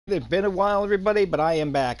It's been a while, everybody, but I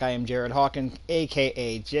am back. I am Jared Hawkins,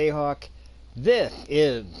 aka Jayhawk. This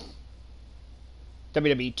is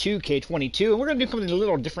WWE 2K22, and we're going to do something a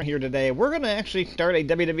little different here today. We're going to actually start a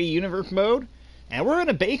WWE Universe mode, and we're going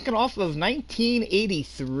to base it off of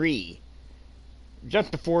 1983,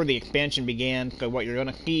 just before the expansion began. So what you're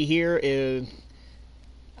going to see here is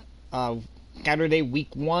Saturday,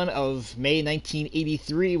 week 1 of May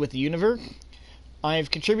 1983 with the Universe.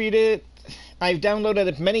 I've downloaded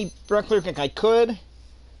as many wrestlers as I could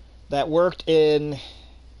that worked in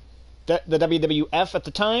the WWF at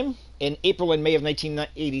the time, in April and May of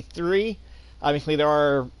 1983. Obviously, there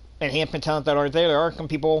are enhancement talent that aren't there. There are some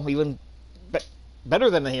people even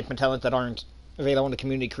better than the enhancement talent that aren't available in the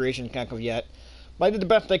community creation kind of yet. But I did the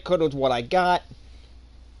best I could with what I got.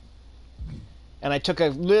 And I took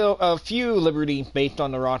a few liberties based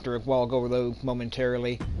on the roster as well. I'll go over those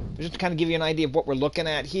momentarily. But just to kind of give you an idea of what we're looking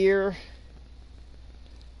at here.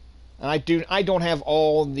 And I don't have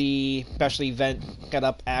all the special events set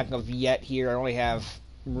up as of yet here. I only have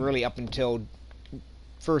really up until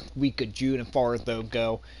first week of June as far as those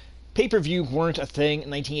go. Pay-per-view weren't a thing in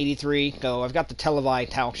 1983, so I've got the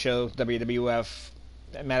televised talk show, WWF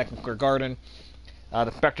at Madison Square Garden,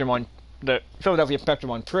 the Philadelphia Spectrum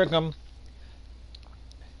on Prism.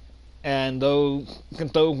 And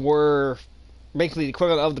since those were basically the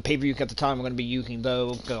equivalent of the pay-per-view at the time, we're going to be using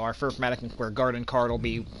those. So our first Madison Square Garden card will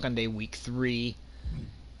be Sunday week 3,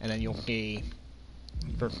 and then you'll see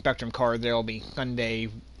for Spectrum card there will be Sunday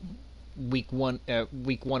week 1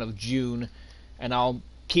 of June, and I'll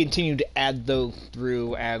continue to add those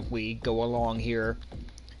through as we go along here,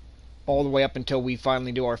 all the way up until we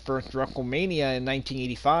finally do our first WrestleMania in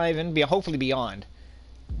 1985, and hopefully beyond.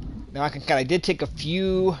 Now, I did take a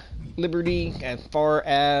few liberties as far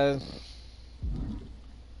as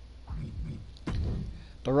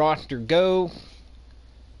the roster go.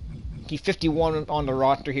 He's 51 on the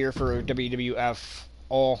roster here for WWF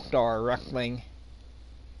All-Star Wrestling.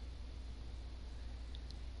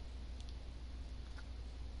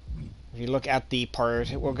 If you look at the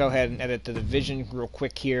part, we'll go ahead and edit the division real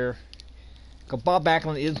quick here. So Bob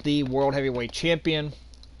Backlund is the World Heavyweight Champion.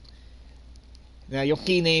 Now, you'll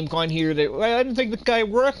see names on here that, well, I didn't think this guy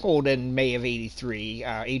wrestled in May of 83.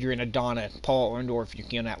 Adrian Adonis, Paul Orndorff, you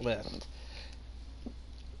see on that list.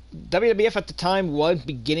 WWF at the time was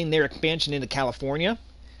beginning their expansion into California.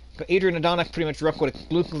 So Adrian Adonis pretty much wrestled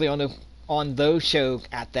exclusively on those shows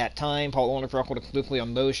at that time. Paul Orndorff wrestled exclusively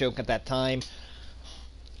on those shows at that time.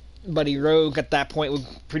 Buddy Rogue at that point was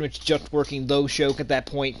pretty much just working those shows at that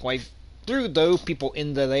point. So I threw those people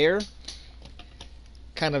into there,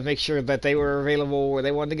 kind of make sure that they were available where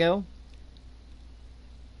they wanted to go.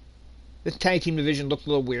 This tag team division looks a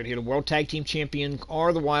little weird here. The World Tag Team Champions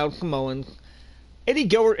are the Wild Samoans. Eddie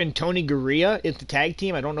Gilbert and Tony Garea is the tag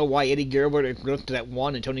team. I don't know why Eddie Gilbert is listed at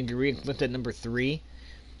 1 and Tony Garea is listed at number 3.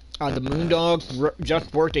 The Moondogs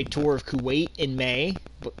just worked a tour of Kuwait in May,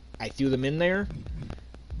 but I threw them in there.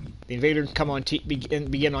 The Invaders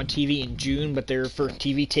begin on TV in June, but their first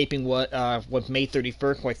TV taping was May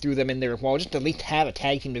 31st, so I threw them in there as well, just to at least have a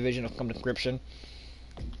tag team division of some description.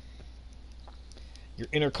 Your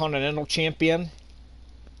Intercontinental Champion,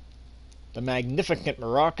 the Magnificent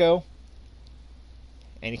Morocco.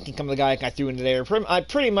 And you can come to the guy I threw into there.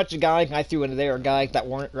 Pretty much the guy I threw into there are guys that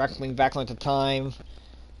weren't wrestling back at the time.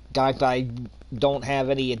 Guys that I don't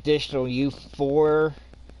have any additional use for.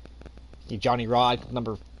 Johnny Rod,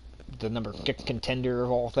 the number 6 contender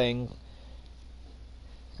of all things.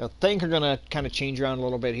 So things are going to kind of change around a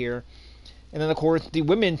little bit here. And then, of course, the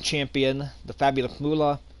Women's Champion, the fabulous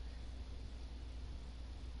Moolah.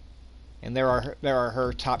 And there are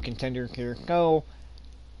her top contenders here. So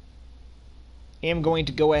I am going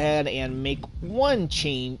to go ahead and make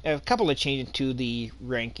a couple of changes to the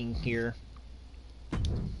ranking here.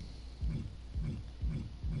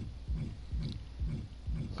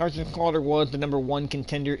 Carson Slaughter was the number 1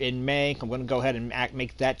 contender in May. I'm going to go ahead and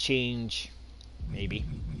make that change. Maybe.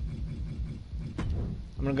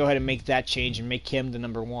 I'm going to go ahead and make that change and make him the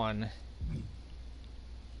number 1.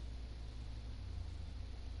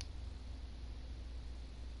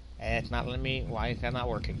 It's not letting me. Why is that not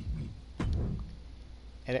working?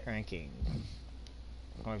 Edit ranking.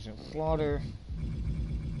 Carson Slaughter.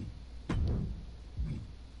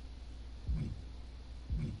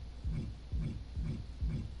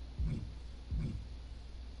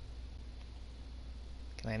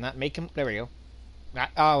 Can I not make him? There we go.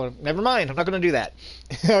 Oh, never mind. I'm not going to do that.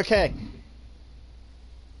 Okay.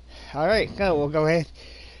 Alright, so we'll go ahead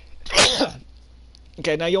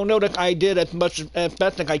Okay, now you'll note that I did as best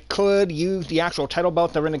as I could use the actual title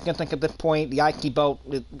belt that we're against at this point. The Ike belt,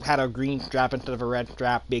 it had a green strap instead of a red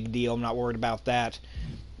strap. Big deal. I'm not worried about that.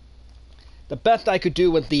 The best I could do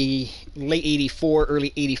with the late 84,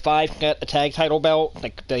 early 85 set, a tag title belt,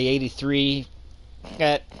 like the 83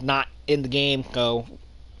 set, not in the game, so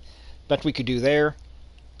best we could do there.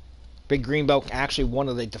 Big green belt, actually one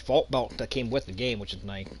of the default belts that came with the game, which is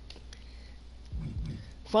nice.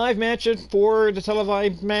 5 matches for the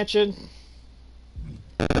televised matches.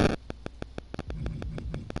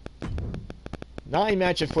 9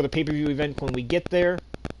 matches for the pay-per-view event when we get there.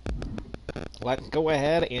 Let's go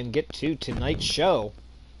ahead and get to tonight's show.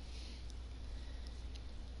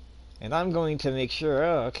 And I'm going to make sure...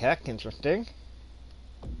 Oh, okay, that's interesting.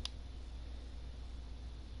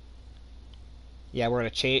 Yeah, we're going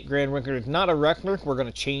to change... Grand Wicker is not a wrestler. We're going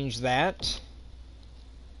to change that.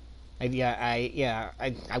 I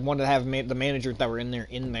wanted to have the managers that were in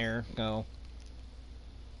there, so...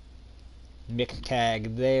 Mixed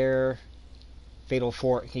tag there. Fatal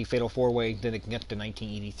 4-way didn't get to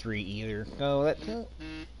 1983 either. So that's...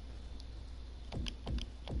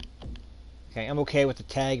 Okay, I'm okay with the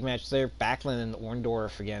tag match there. Backlund and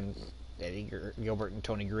Orndorff again. Eddie Gilbert and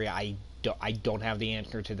Tony Garea. I don't have the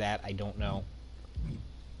answer to that. I don't know.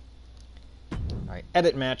 Alright,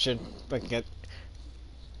 edit match.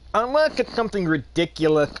 Unless it's something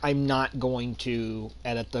ridiculous, I'm not going to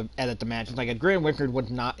edit the match. Like a Grand Wickard was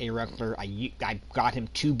not a wrestler. I got him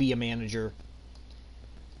to be a manager.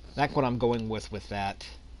 That's what I'm going with that.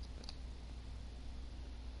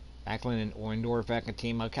 Backlund and Orndorff back a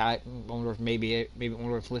team. Okay, Orndorff maybe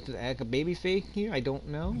Orndorff listed as a babyface here. I don't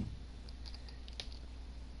know.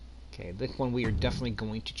 Okay, this one we are definitely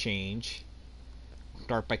going to change.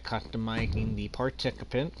 Start by customizing the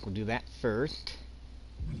participant. We'll do that first.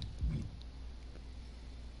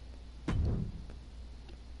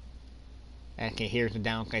 Okay, here's the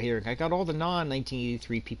downside here. I got all the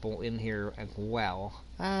non-1983 people in here as well.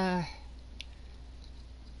 Yeah,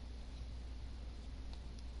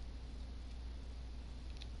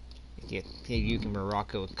 UK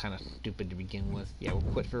Morocco is kind of stupid to begin with. Yeah,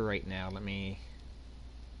 we'll quit for right now. Let me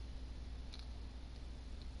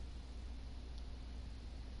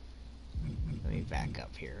back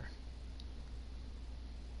up here.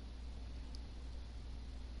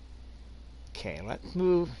 Okay, let's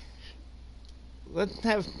move. Let's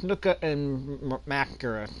have Snuka and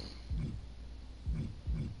Makara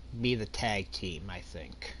be the tag team, I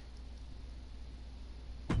think.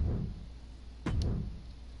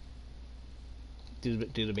 Do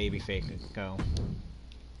the baby faces. Go.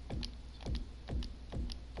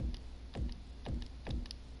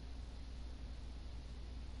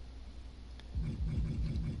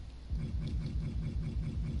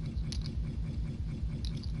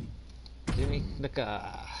 Jimmy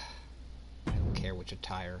Snuka. I don't care which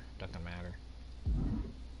attire. Doesn't matter.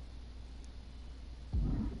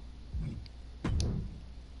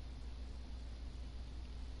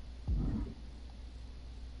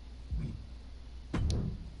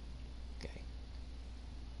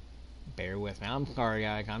 Bear with me. I'm sorry,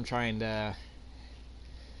 guys. I'm trying to...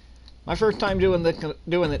 My first time doing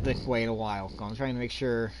it this way in a while, so I'm trying to make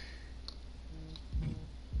sure...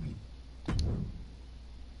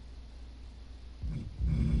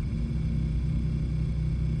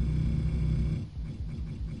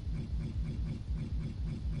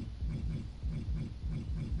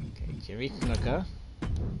 Okay, Jimmy Snuka.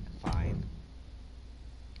 Fine.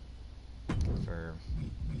 Confirm.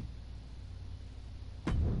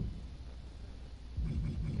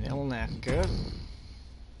 Elnaka.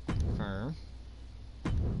 Confirm.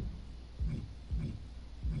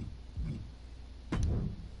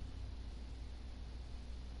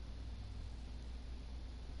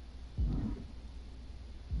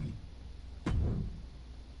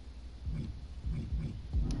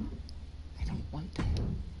 I don't want that.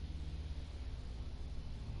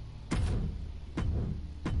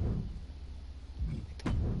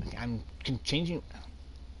 I'm changing.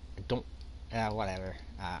 I don't. Whatever.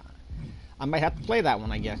 I might have to play that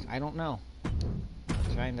one, I guess. I don't know.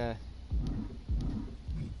 I'm trying to...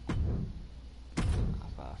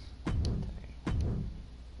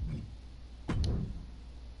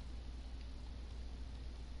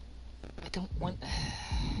 I don't want...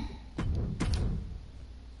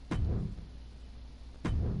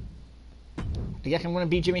 I guess I'm going to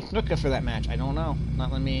be Jimmy Snuka for that match. I don't know.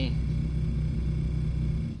 Not let me...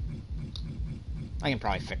 I can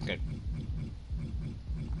probably fix it.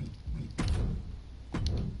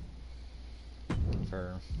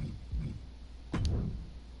 For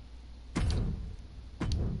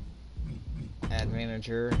admin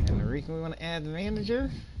manager. And the reason we want to add the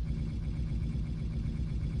manager?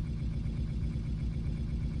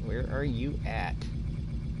 Where are you at?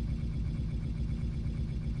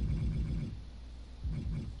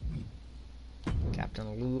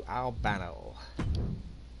 Captain Lou Albano.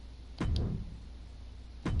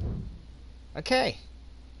 Okay.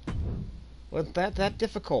 Wasn't that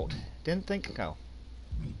difficult? Didn't think so.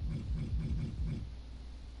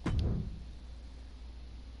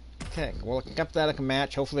 Okay, well, I kept that like a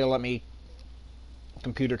match. Hopefully, it'll let me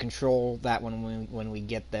computer control that when we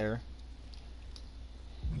get there,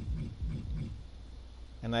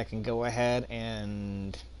 and I can go ahead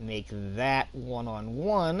and make that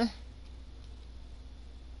one-on-one.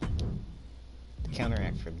 The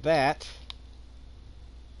counteract for that.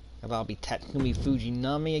 That'll be Tatsumi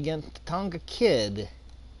Fujinami against the Tonga Kid.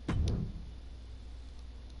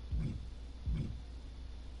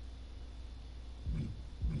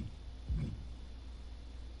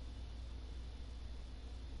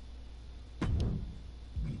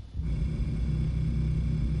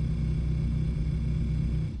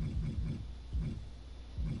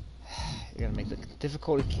 You're gonna make the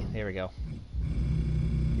difficulty. There we go.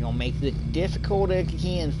 You're gonna make the difficult as you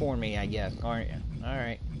can for me, I guess, aren't you? All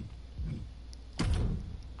right.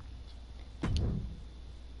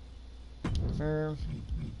 Confirm.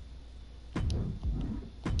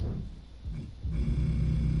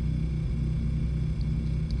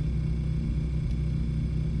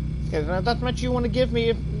 Okay, not much you want to give me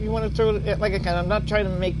if you want to throw it like a kind. I'm not trying to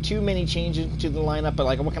make too many changes to the lineup, but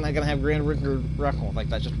like, what can I gonna have Grand Record like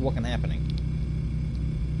that's just what can happening.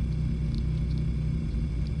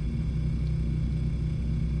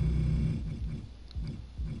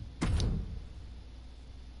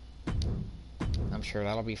 I'm sure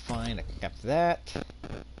that'll be fine. I kept that.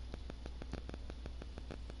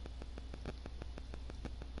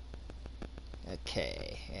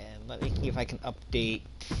 Okay, and let me see if I can update.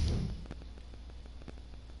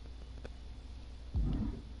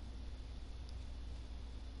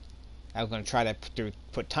 I was going to try to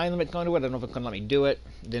put time limits onto it. I don't know if it's going to let me do it.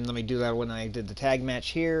 It didn't let me do that when I did the tag match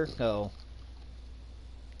here, so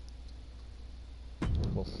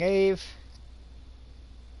we'll save.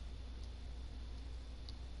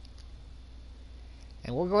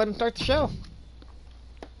 And we'll go ahead and start the show.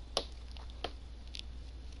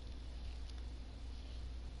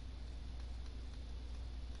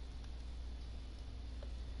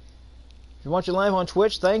 If you're watching live on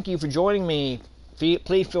Twitch, thank you for joining me.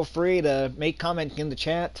 Please feel free to make comments in the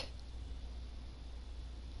chat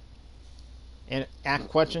and ask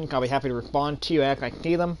questions. I'll be happy to respond to you as I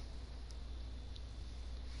see them.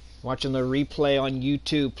 Watching the replay on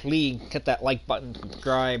YouTube, please hit that like button,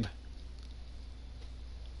 subscribe.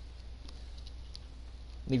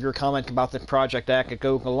 Leave your comment about the project as it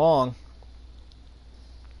goes along.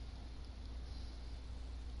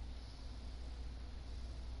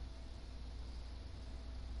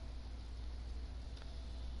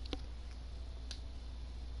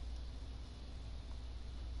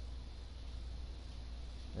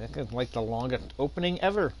 That is like the longest opening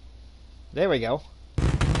ever. There we go.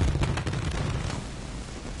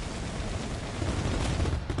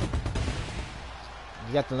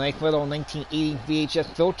 You got the nice little 1980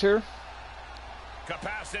 VHS filter.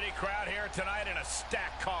 Capacity crowd here tonight in a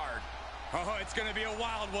stacked card. Oh, it's going to be a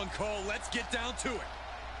wild one, Cole. Let's get down to it.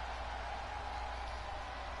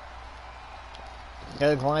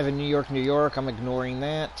 Guys live in New York. I'm ignoring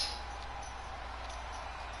that.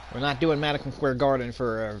 We're not doing Madison Square Garden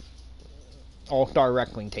for a All-Star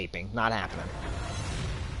Wrestling taping. Not happening.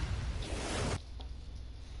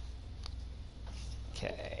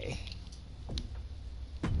 Okay.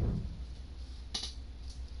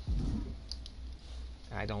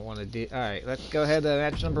 I don't want to do... Alright, let's go ahead to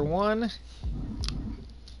match number 1.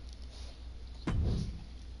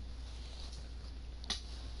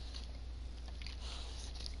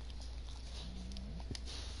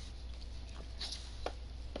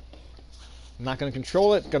 I'm not going to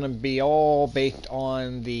control it. It's going to be all based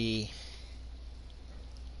on the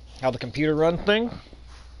how the computer runs things.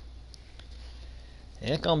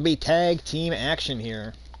 And it's going to be tag team action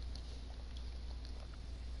here.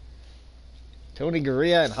 Tony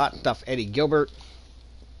Garea and Hot Stuff Eddie Gilbert.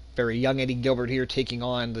 Very young Eddie Gilbert here taking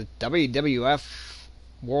on the WWF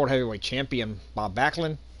World Heavyweight Champion Bob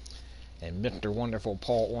Backlund and Mr. Wonderful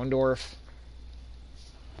Paul Orndorff.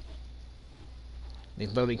 The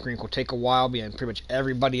loading screen will take a while, being pretty much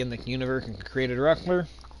everybody in the universe can create a wrestler.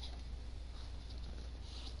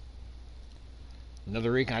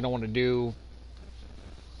 Another reason I don't want to do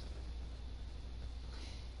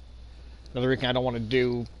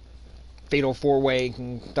fatal 4-way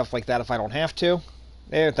and stuff like that if I don't have to.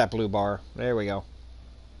 There's that blue bar. There we go.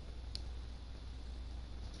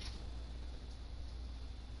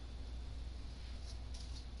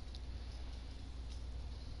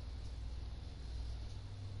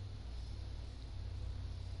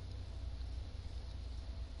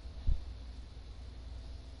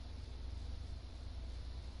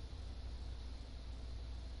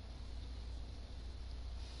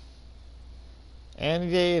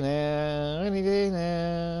 Any day now, any day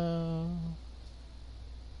now.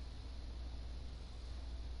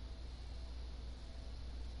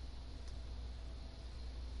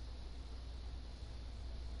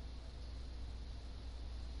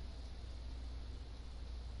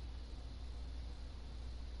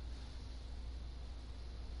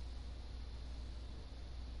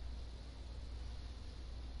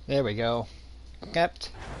 There we go.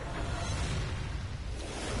 Kept.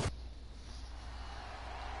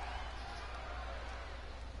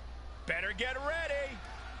 Better get ready.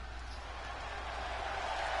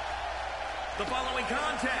 The following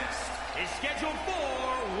contest is scheduled for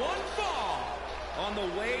one fall on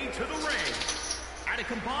the way to the ring at a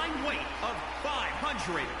combined weight of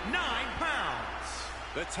 509 pounds.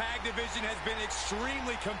 The tag division has been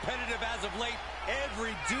extremely competitive as of late.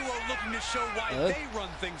 Every duo looking to show why they run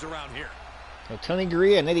things around here. So Tony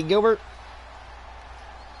Garea and Eddie Gilbert.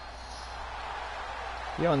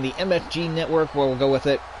 You're on the MFG network. We'll go with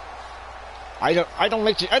it. I didn't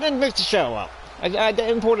make the show up. I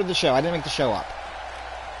imported the show. I didn't make the show up.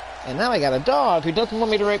 And now I got a dog who doesn't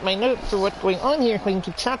want me to write my notes for what's going on here so I can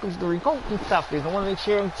keep track of the results and stuff. Because I want to make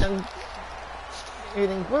sure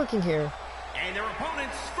everything's working here. And their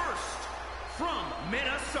opponents first, from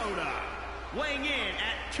Minnesota, weighing in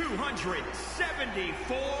at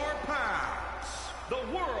 274 pounds, the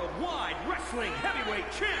Worldwide Wrestling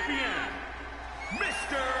Heavyweight Champion,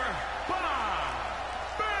 Mr. Bob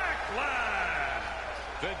Backlund.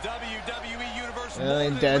 The WWE Universe.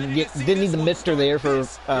 Didn't need the Mr. there for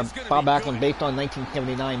Bob Backlund based on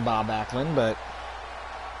 1979 Bob Backlund, but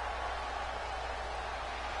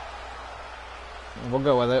we'll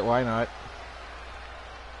go with it. Why not?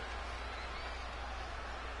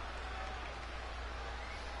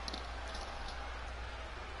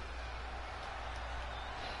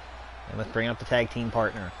 And let's bring out the tag team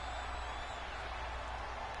partner.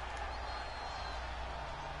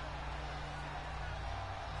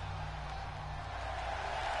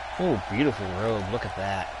 Oh, beautiful robe. Look at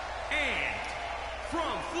that. And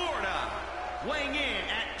from Florida, weighing in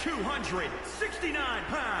at 269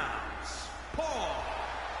 pounds, Paul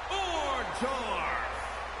Orndorff.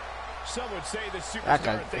 Some would say the that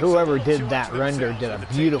guy, whoever did that render did a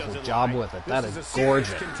beautiful job with it. That is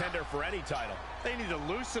gorgeous. Contender for any title. They need to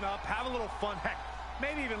loosen up, have a little fun. Heck,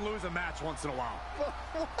 maybe even lose a match once in a while.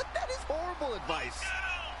 That is horrible advice.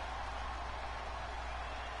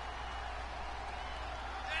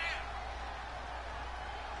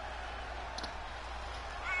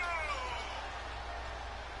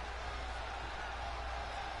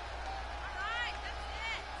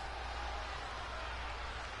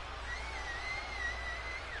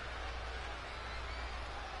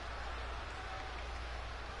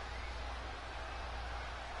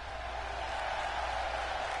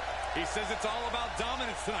 He says it's all about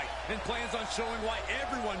dominance tonight and plans on showing why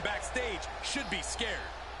everyone backstage should be scared.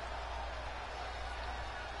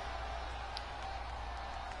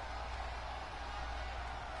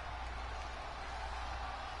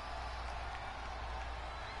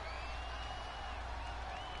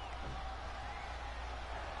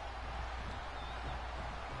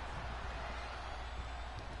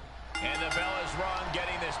 And the bell is rung,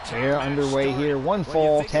 getting this They're underway here. One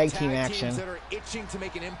fall, tag team action. That are itching to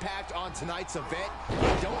make an impact on tonight's event, you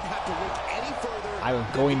don't have to look any further. I was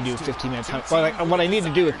going to do 15-minute time. What I need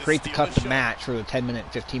to do is create the custom match for the 10-minute,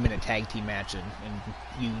 15-minute tag team match and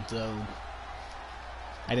use those.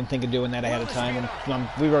 I didn't think of doing that ahead of time.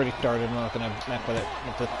 We've already started. I'm not going to mess with it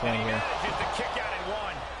at this point here.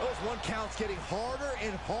 Those one counts getting harder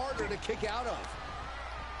and harder to kick out of.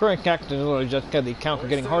 Current count is just the count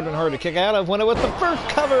getting harder and harder to kick out of when it was the first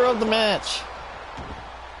cover of the match.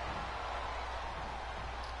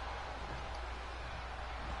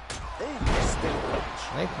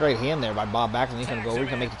 Nice right hand there by Bob Backlund. He's going to go over. He's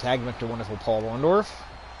going to make the tag Mr. Wonderful Paul Orndorff.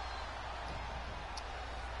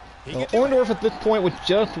 So Orndorff at this point was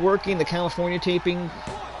just working the California taping.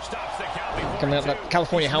 Coming up, the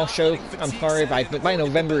California house show. I'm sorry, but by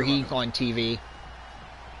November he's on TV.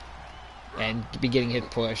 And to be getting his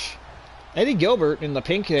push. Eddie Gilbert in the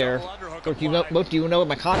pink there. Most of you know what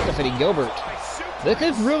my concept of Eddie Gilbert. This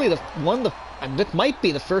is really one of the And this might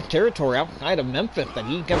be the first territory outside of Memphis that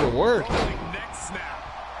he ever worked.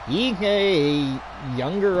 He's a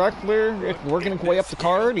younger wrestler, working his way up the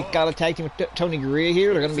card. He's got a tag team with Tony Garea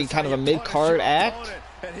here. They're going to be kind of a mid-card act.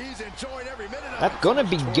 That's going to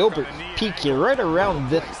be Gilbert's peak here, right around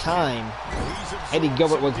this time. Eddie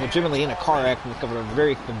Gilbert was legitimately in a car accident because of a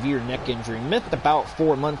very severe neck injury. Missed about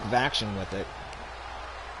 4 months of action with it.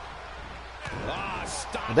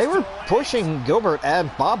 They were pushing Gilbert as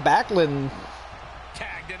Bob Backlund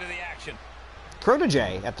Tagged into the action.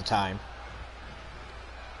 protege at the time.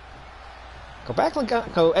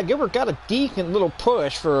 Gilbert got a decent little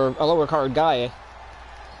push for a lower card guy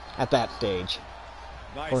at that stage.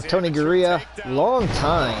 For Tony Garea, long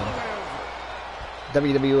time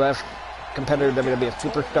WWF competitor, WWF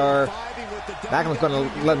superstar. Backlund's going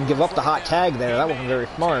to let him give up the hot tag there. That wasn't very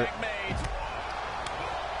smart.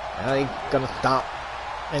 Now he's going to stop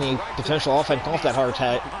any potential offense off that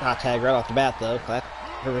hot tag right off the bat, though. That's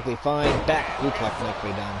perfectly fine. Back suplex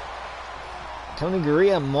nicely done. Tony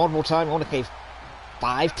Garea, multiple-time, I want to say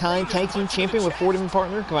 5-time tag team champion with 4 different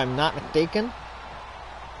partners, if I'm not mistaken.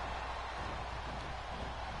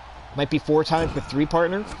 Might be 4 times with 3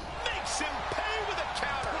 partners.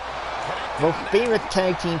 Most favorite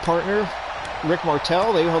tag team partner, Rick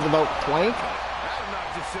Martel. They hold about 20.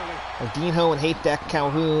 Dean Ho and Hate Deck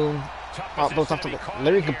Calhoun. Both off the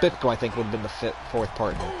Larry Gabitko, I think, would have been the 4th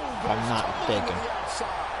partner, if I'm not mistaken.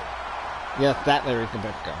 Yes, that Larry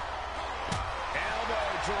Gabitko.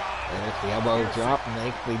 There's the elbow drop,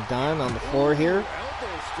 nicely done on the floor here.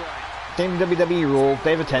 Same WWE rule,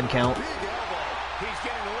 they have a 10 count.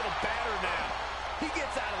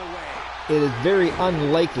 It is very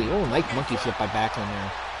unlikely. Oh, nice monkey flip by Backlund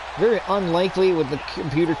there. Very unlikely with the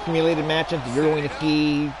computer simulated matches that you're going to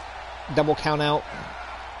see double count out.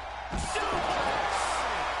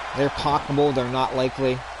 They're possible, they're not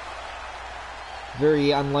likely.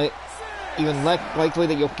 Very unlikely. Even less likely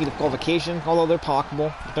that you'll see the qualification, although they're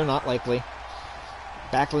possible, but they're not likely.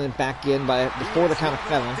 Backlund back in by before the count of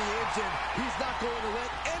 7. He's not going to let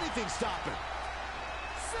anything stop him.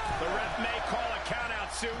 The ref may call a count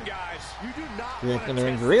out soon, guys. You do not.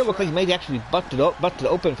 Garea looked like he may actually busted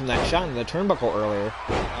open from that shot in the turnbuckle earlier.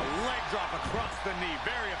 A leg drop across the knee,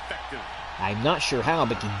 very effective. I'm not sure how,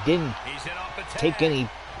 but he didn't take any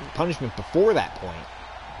punishment before that point.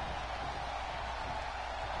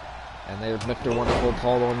 And there's Mr. Wonderful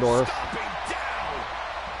Paul Orndorff.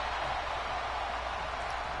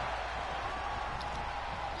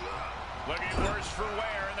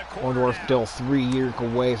 Orndorff still 3 years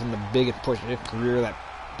away from the biggest push in his career, that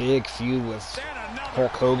big feud with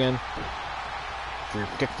Hulk Hogan. For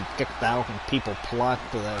 56,000 people plus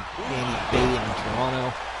to the Andy Stadium in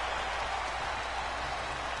Toronto.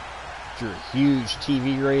 For a huge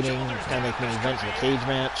TV rating, kind of main event for the cage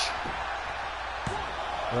match.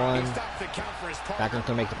 Backlund's going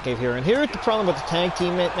to make the cave here. And here's the problem with the tag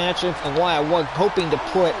team matches and why I was hoping to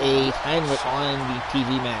put a time limit on the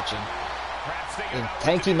TV matching. In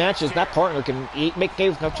tag team matches, that partner can make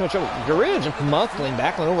caves without too much trouble. Garea just muscling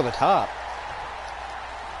Backlund over the top.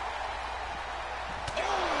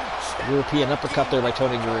 European uppercut there by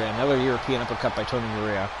Tony Garea. Another European uppercut by Tony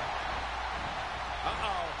Garea.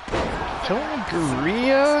 Tony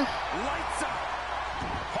Garea?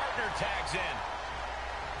 Partner tags in.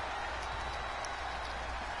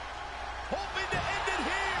 Hoping to end it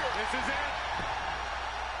here. This is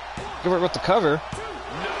it. Gilbert with the cover.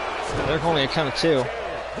 They're only a count of 2.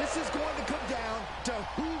 This is going to come down to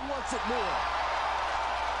who wants it more.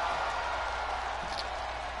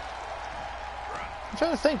 I'm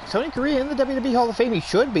trying to think. Tony Garea in the WWE Hall of Fame, he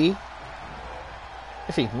should be.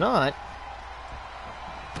 If he's not.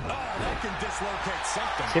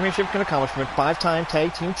 Championship accomplishment. 5-time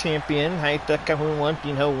tag team champion. Hate Deck Calhoun 1,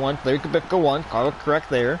 Dean Ho 1, Larry Gabitko 1. Carl correct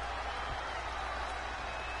there.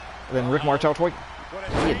 And then Rick Martel twice.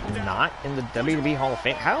 He is not in the WWE Hall of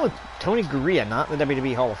Fame. How is Tony Garea not in the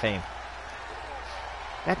WWE Hall of Fame?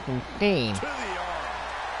 That's insane.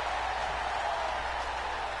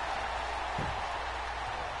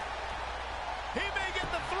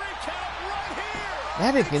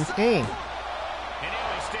 That is insane. And he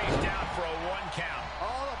only stays down for a 1 count.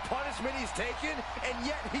 All the punishment he's taken, and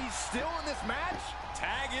yet he's still in this match?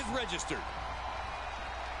 Tag is registered.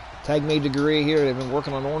 Tag made to Garea here. They've been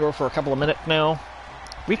working on Orndorff for a couple of minutes now.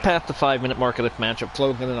 We passed the 5-minute mark of this matchup,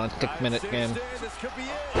 closing in on 6 minutes again.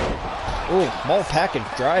 Ooh, small package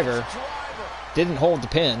driver. Didn't hold the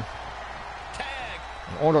pin.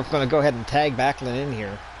 And Orndorff's going to go ahead and tag Backlund in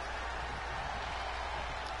here.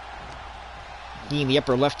 In the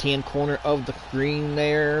upper left-hand corner of the screen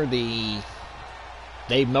there, the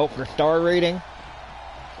Dave Meltzer star rating.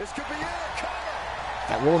 This could be it.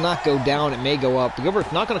 That will not go down. It may go up.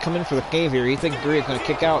 Gilbert's not going to come in for the cave here. He thinks Garea's going to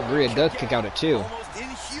kick out. Garea does kick out at 2. Almost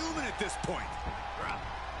inhuman at this point.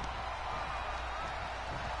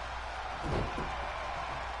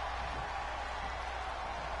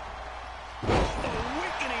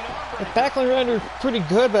 The Backlund render is pretty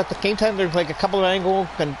good, but at the same time, there's like a couple of angles,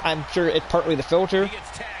 and I'm sure it's partly the filter. He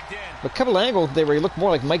gets tagged in. But a couple of angles there where he looked more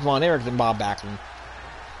like Mike Von Erich than Bob Backlund.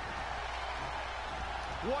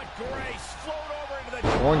 What grace! Float over into the...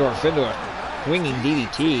 Orndorff into a swinging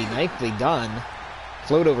DDT. Nicely done.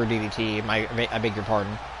 Float over DDT. I beg your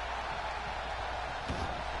pardon.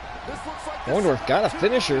 Orndorff got a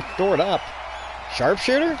finisher stored up.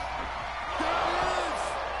 Sharpshooter?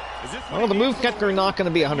 Well, the move are not going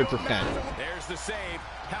to be 100%. There's the save.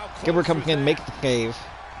 How close Gilbert comes in, that? makes the save.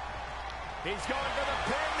 He's going for the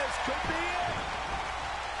pin. This could be it.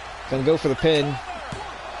 Going to go for the pin.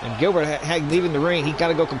 And Gilbert leaving the ring. He's got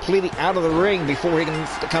to go completely out of the ring before he can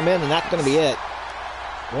come in, and that's going to be it.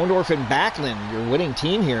 Orndorff and Backlund, your winning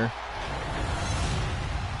team here.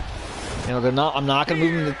 You know, I'm not going to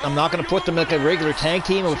move them. I'm not going to put them in like a regular tag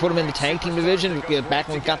team. I'll put them in the tag team division because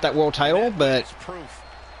Backlund got that world title, but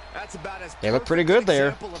they look pretty good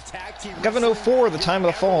there. 7:04, the time of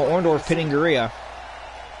the fall. Orndorff pinning Garea.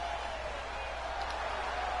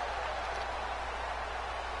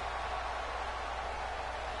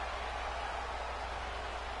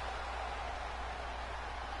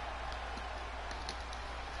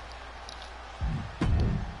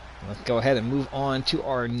 Let's go ahead and move on to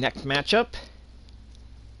our next matchup.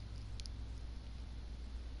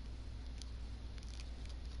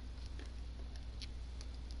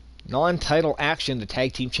 Non-title action, the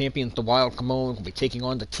tag team champions, the Wild Samoans, will be taking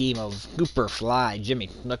on the team of Superfly, Jimmy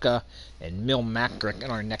Snuka, and Mil Macrick in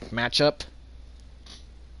our next matchup.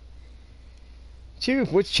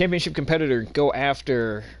 Which championship competitor go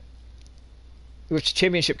after from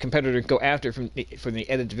the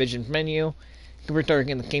Edit Division menu? We're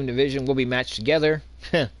in the same division. Will be matched together.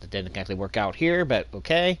 That didn't actually work out here, but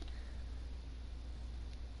okay.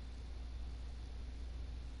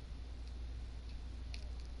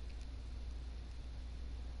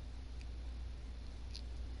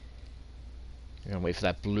 We're gonna wait for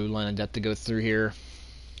that blue line of death to go through here.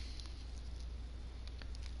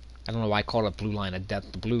 I don't know why I call it blue line of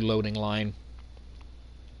death, the blue loading line.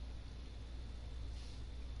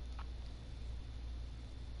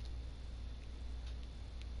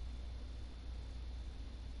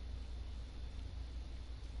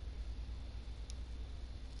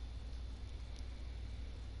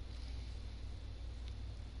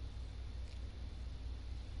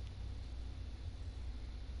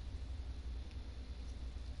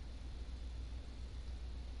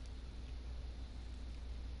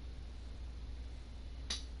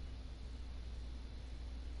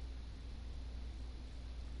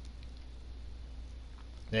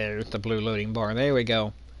 There's the blue loading bar. There we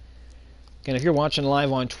go. Again, if you're watching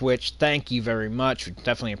live on Twitch, thank you very much. We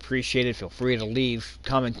definitely appreciate it. Feel free to leave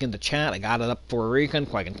comments in the chat. I got it up for a reason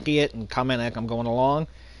so I can see it and comment as I'm going along.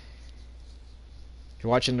 If you're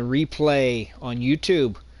watching the replay on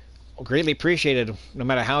YouTube, greatly appreciated. No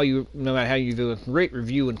matter how you do it, rate,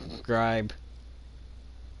 review, and subscribe.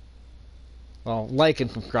 Well, like and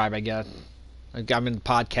subscribe, I guess. I'm in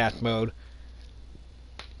podcast mode.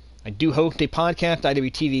 I do host a podcast,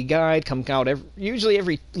 IWTV Guide, comes out usually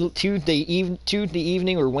every Tuesday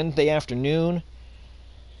evening or Wednesday afternoon,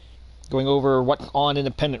 going over what's on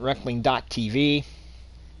independentwrestling.tv.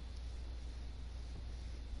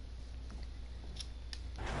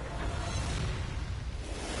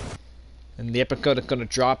 And the episode is going to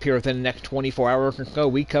drop here within the next 24 hours or so.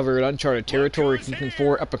 We covered Uncharted Territory, Season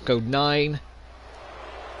 4, Episode 9.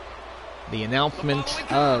 The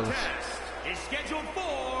announcement of... is scheduled for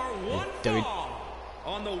one fall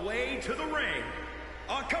on the way to the ring,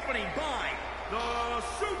 accompanied by the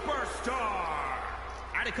Superstar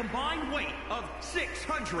at a combined weight of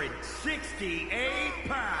 668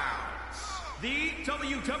 pounds. The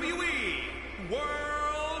WWE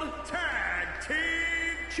World Tag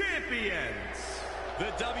Team Champions.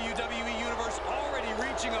 The WWE Universe already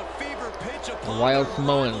reaching a fever pitch upon the Wild their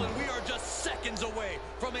Samoan. rival, and we are just seconds away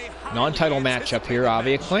from a Non-title matchup here,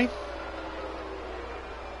 obviously.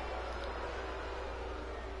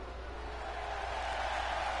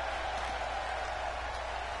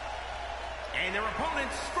 And their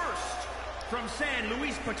opponents first, from San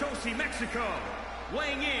Luis Potosi, Mexico,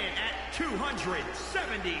 weighing in at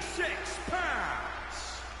 276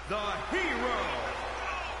 pounds, the Hero,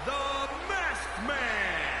 the Masked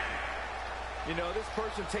Man. You know, this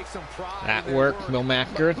person takes some pride. That in their worked, work, Mil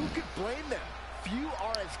Macrick. but who could blame them? Few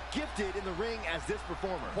are as gifted in the ring as this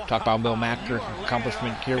performer. Talk about Bill Macker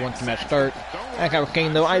accomplishment here once the match starts. That kind of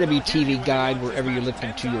came though. IWTV Guide, wherever you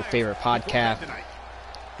listen to your favorite podcast.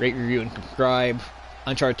 Rate, review, and subscribe.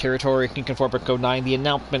 Uncharted Territory, King Conformer Code 9. The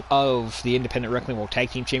announcement of the Independent Wrestling World Tag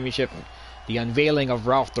Team Championship. The unveiling of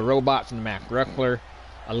Ralph the Robot from the Mac Wrestler.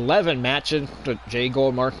 11 matches with Jay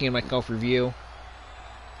Gold, Marky, and myself review.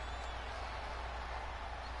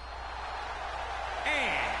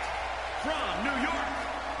 And from New York,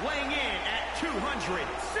 weighing in at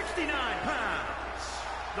 269 pounds,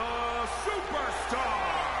 the Superstar.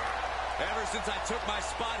 Ever since I took my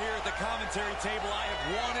spot here at the commentary table, I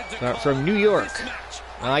have wanted to call From New York. this match.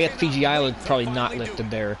 Well, I guess Fiji Island's probably not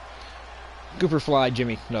listed there. Superfly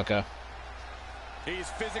Jimmy Snuka.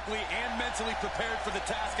 He's physically and mentally prepared for the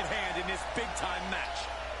task at hand in this big-time match.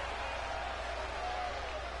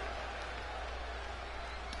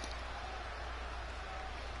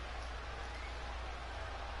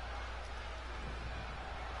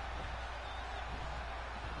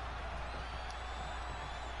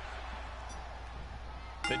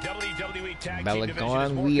 The WWE Tag Team Division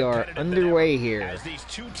is more we are competitive than underway ever. here. As these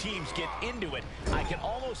two teams get into it, I can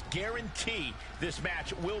almost guarantee this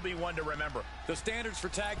match will be one to remember. The standards for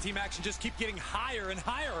tag team action just keep getting higher and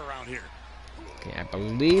higher around here. Okay, I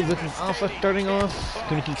believe this is Alpha starting off. As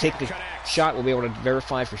soon as he takes the shot, we'll be able to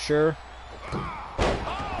verify for sure.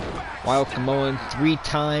 Wild Samoan,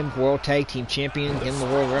 3-time World Tag Team Champions in the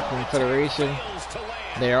World Wrestling Federation.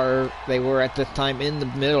 They were at this time in the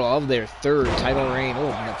middle of their third title reign. Oh,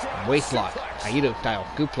 that's waist lock. Aido style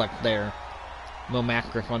suplex there. Mo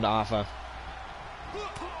Macris on to Alpha.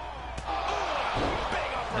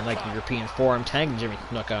 And like European Forum tag Jimmy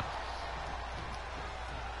Snuka.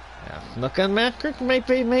 Yeah, Snuka and Macris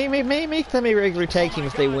may make them a regular tag team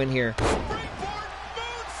if they win here.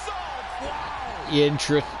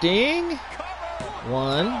 Interesting.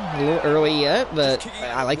 One, a little early yet, but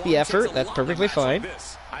I like the effort. That's perfectly fine.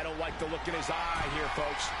 I don't like the look in his eye here,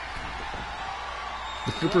 folks.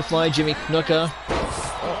 The Superfly Jimmy Snuka.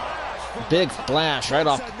 Big splash right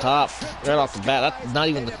off the top, right off the bat. That's not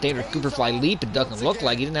even the standard Superfly leap. It doesn't look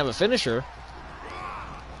like he didn't have a finisher.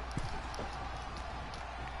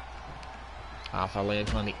 Alpha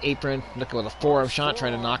lands on the apron. Snuka with a forearm shot,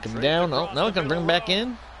 trying to knock him down. Oh, now he's going to bring him back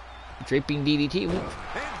in. Draping DDT. Ooh.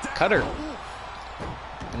 Cutter.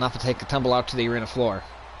 Enough to take a tumble out to the arena floor.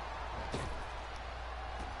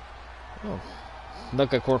 Oh.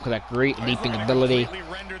 Look at Cork with that great leaping ability.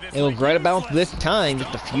 It was right about this time,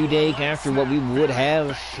 just a few days after what we would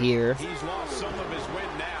have here.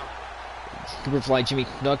 Superfly Jimmy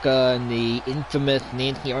Snuka and the infamous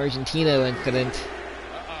Nancy Argentino incident.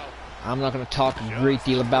 I'm not going to talk a great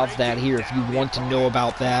deal about that here. If you want to know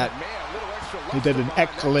about that, he did an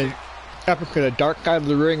excellent episode of Dark Side of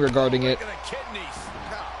the Ring regarding it.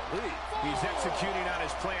 He's executing on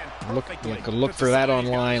his plan. Look for that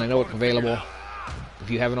online. I know it's available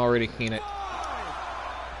if you haven't already seen it.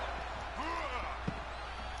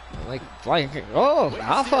 Like flying kick. Oh,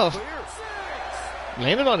 Alpha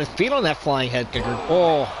landed on his feet on that flying head kicker.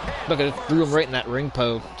 Oh, look at it, threw him right in that ring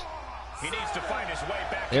post. He needs to find his way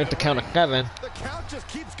back. There's the count of 7. The count just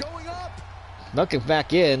keeps going up. Snuka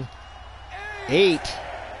back in. 8.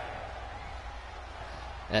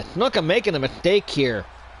 And Snuka making a mistake here.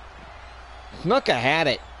 Snuka had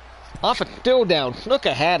it. Alpha still down.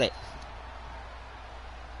 Snuka had it.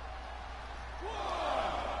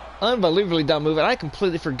 Unbelievably dumb move. And I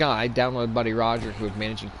completely forgot. I downloaded Buddy Rogers, who was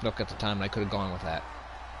managing Snuka at the time, and I could have gone with that.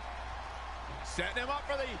 Setting him up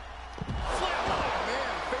for the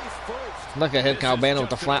Snuka hit Calbano with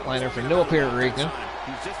the flatliner for no apparent reason.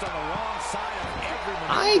 He's just on the wrong side of everyone.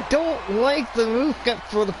 I don't like the move cut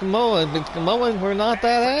for the Samoans. The Samoans were not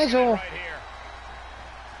that agile.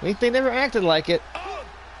 At least they never acted like it.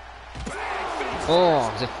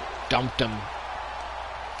 Oh, just dumped him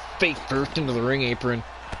face first into the ring apron.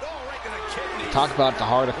 Talk about the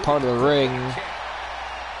hardest part of the ring.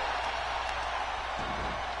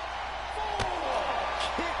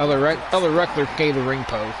 Other wrestlers gave the ring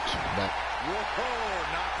post, but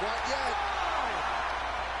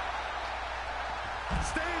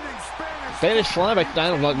Spanish flyback. I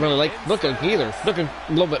don't really like looking either. Looking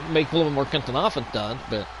a little bit, make a little bit more sense than offense does,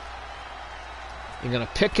 but you're gonna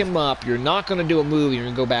pick him up. You're not gonna do a move. You're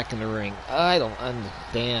gonna go back in the ring. I don't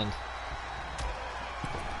understand.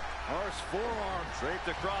 Harsh forearm draped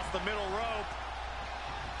across the middle rope.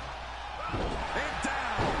 And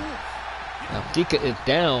down. Now Tika is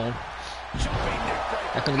down.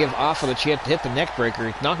 That's gonna give Alpha the chance to hit the neck breaker.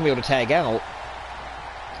 He's not gonna be able to tag out.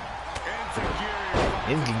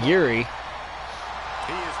 And Giri.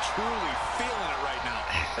 he is truly feeling it right now.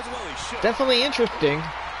 As well he definitely interesting.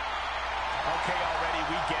 Okay, already,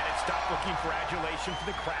 we get it. Stop looking for adulation from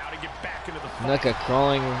the crowd and get back into the fight. Snuka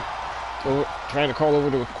crawling, trying to crawl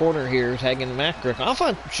over to a corner here, tagging McGriff.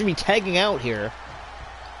 Alpha should be tagging out here.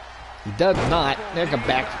 He does not. There's a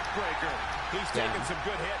back. He's taking some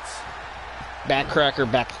good hits. Backcracker,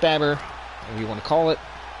 backstabber, whatever you want to call it.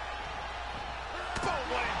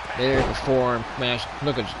 There's the forearm smash.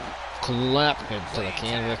 Snuka clapped into the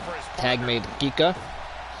canvas. Tag made Kika.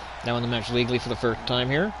 Now in the match legally for the first time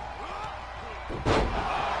here.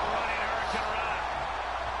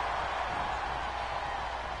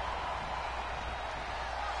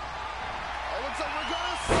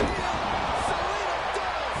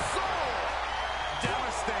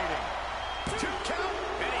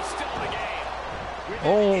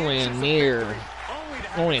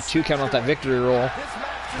 Only a 2 count off that victory roll.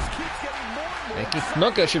 Mickey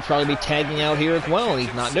Snuka should probably be tagging out here as well.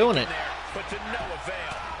 He's not doing it. But to no avail.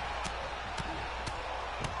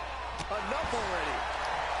 Enough already.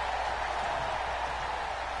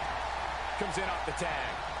 Comes in off the tag.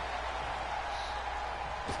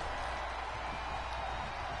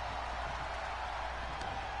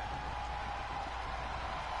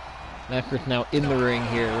 McGriff now in the ring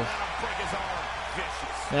here.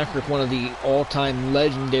 McGriff, one of the all-time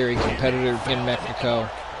legendary competitors in Mexico.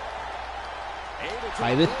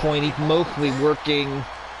 By this point, he's mostly working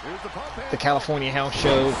the California house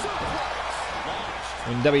show.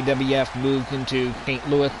 When WWF moved into St.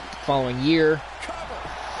 Louis the following year,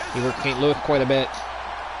 he worked St. Louis quite a bit.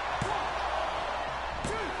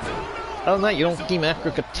 Other than that, you don't see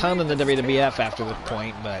McGriff a ton in the WWF after this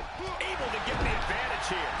point, but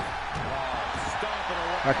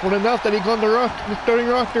Backlund enough that he's on the starting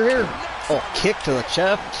roster here. Oh, kick to the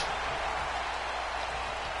chest.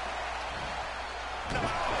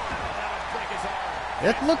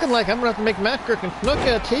 It's looking like I'm going to have to make McGriff and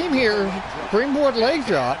Snuka a team here. Springboard leg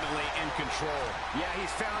drop. Yeah,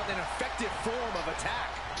 he's found an effective form of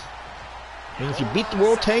attack. And if you beat the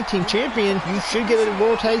World Tag Team Champion, you should get a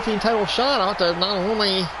World Tag Team title shot out there. Not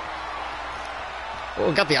only...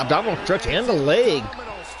 Oh, got the abdominal stretch and the leg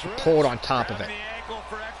pulled on top of it.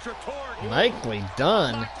 Nicely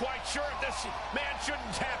done.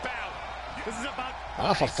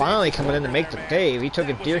 Alpha finally coming in to make the save. He took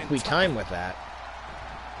a dear sweet time with that.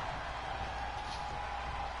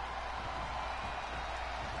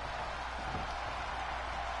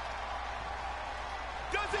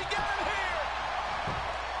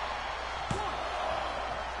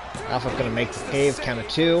 Alpha's going to make the save, count of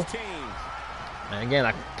 2. And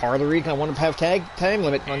again, part of the reason I wanted to have time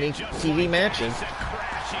limit on these TV matches.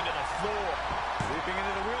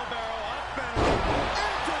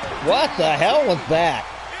 What the hell was that?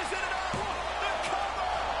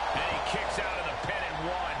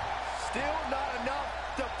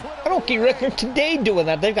 I don't see records today doing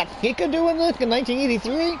that. They've got Snuka doing this in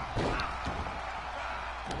 1983.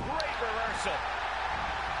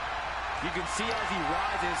 You can see as he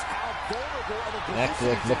rises how vulnerable of a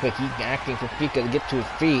McGriff looks like he's acting for Snuka to get to his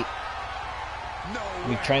feet.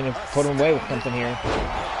 He's trying to put him away with something here.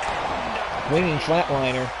 Swinging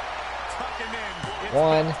flatliner.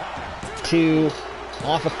 1, 2.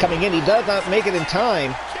 Alpha's coming in. He does not make it in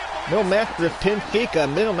time. Middle McGriff pins Snuka.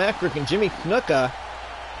 Middle McGriff and Jimmy Snuka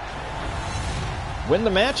win the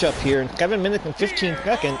matchup here in 7 minutes and 15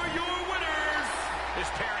 seconds.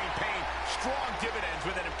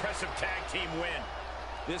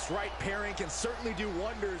 This right pairing can certainly do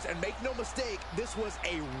wonders, and make no mistake, this was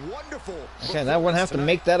a wonderful. Okay, now we're gonna have to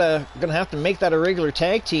make that a regular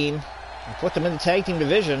tag team and put them in the tag team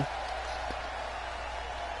division.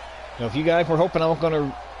 Now, if you guys were hoping I was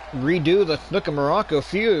gonna redo the Snuka Morocco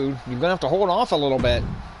feud, you're gonna have to hold off a little bit.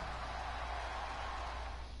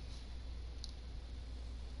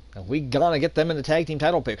 Now, we gotta get them in the tag team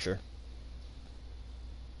title picture.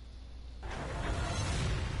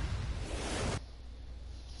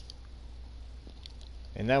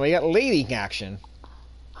 And now we got lady action.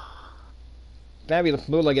 Fabulous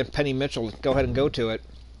Moolah against Penny Mitchell. Let's go ahead and go to it.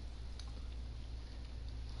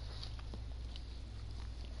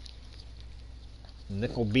 And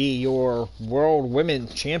this will be your World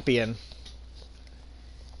Women's Champion,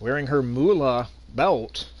 wearing her Moolah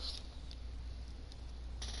belt.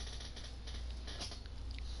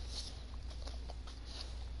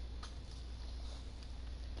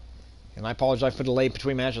 And I apologize for the delay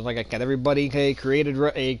between matches. Like I got everybody created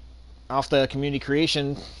off the community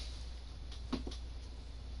creation.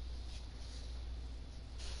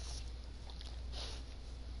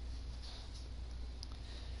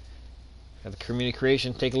 Got the community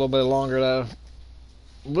creation take a little bit longer to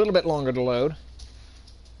load.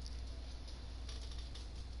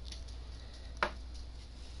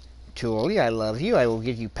 Julie, I love you. I will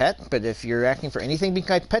give you pet, but if you're asking for anything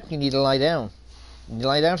besides pet, you need to lie down. You need to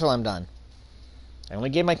lie down till I'm done. I only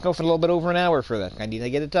gave myself a little bit over an hour for that. I need to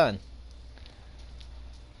get it done.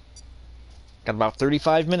 Got about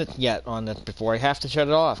 35 minutes yet on this before I have to shut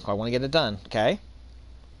it off. I want to get it done, okay?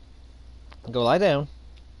 Go lie down.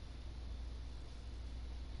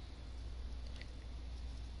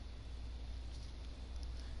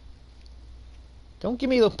 Don't give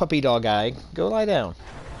me the puppy dog eye. Go lie down.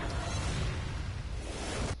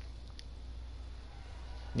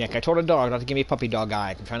 Nick, I told a dog not to give me a puppy dog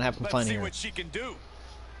eye. I'm trying to have some fun here. Let's see what she can do.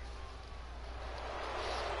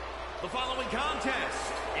 The following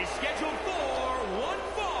contest is scheduled for one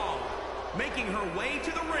fall. Making her way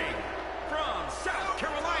to the ring from South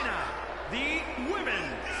Carolina, the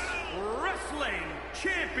Women's Wrestling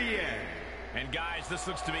Champion. And guys, this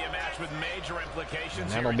looks to be a match with major implications.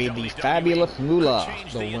 And that'll here be the WWE. fabulous Moolah,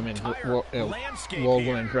 Change the Women's World landscape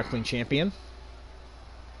Women's Wrestling Champion.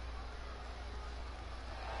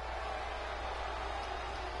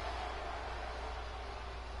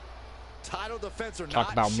 Title defense or Talk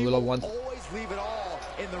not, about she Moolah will once. always leave it all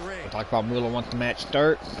in the ring. We'll talk about Moolah once the match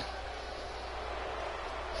starts.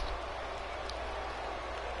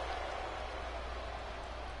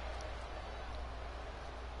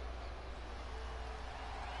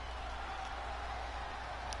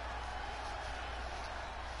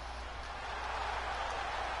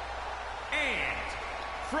 And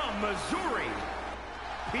from Missouri,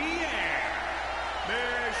 Pierre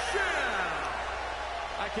Michelle.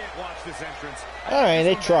 I can't watch this entrance. All right,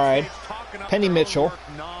 they tried. Penny Mitchell.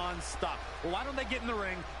 Non-stop. Well, why don't they get in the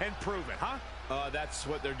ring and prove it, huh? That's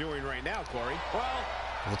what they're doing right now, Corey. Well,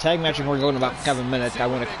 The tag match is going about 7 minutes. I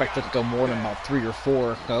wouldn't expect it to go more than about 3 or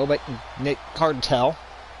 4. So, but Nick, hard to tell.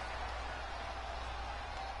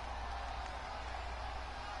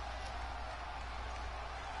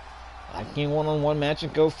 I've seen one-on-one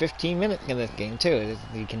matches go 15 minutes in this game too.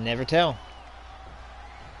 You can never tell.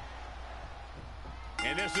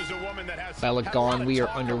 and this is a woman that has Bella had a gone. lot of We are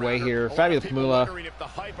talk underway around her. here. A lot of Fabulous people Moolah. wondering if the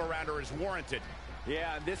hype around her is warranted.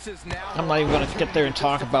 Yeah, this is now I'm not even going to get there and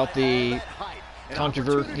talk about the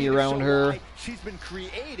controversy around her. She's been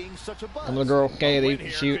creating such a buzz. Some of the girls say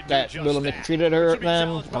that Little mistreated her,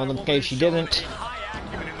 them. Some of them say she didn't.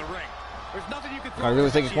 I really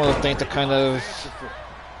think it's one of those things that kind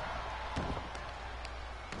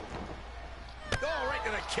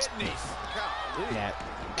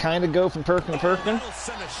of go from person to person.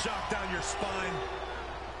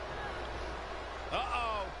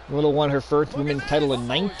 Little won her first women's title in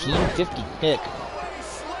 1956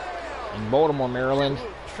 in Baltimore, Maryland.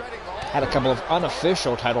 Had a couple of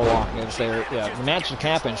unofficial title lock-ins there. Yeah, the match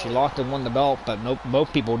happened. She lost and won the belt, but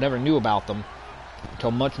most people never knew about them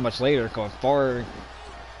until much, much later. Because far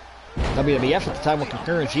WWF at the time was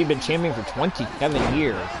concerned, she'd been champion for 27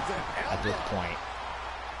 years at this point.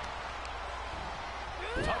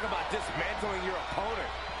 Talk about dismantling your opponent.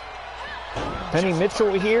 Penny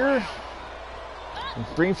Mitchell here in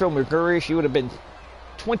Springfield, Missouri. She would have been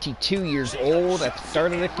 22 years old at the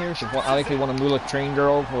start of this year. She's obviously one of Moolah trained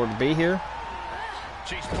girls for to be here.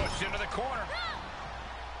 She's pushed into the corner.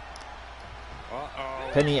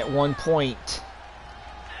 Penny at one point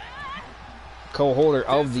co-holder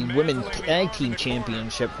of the Women's Tag Team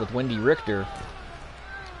Championship with Wendy Richter.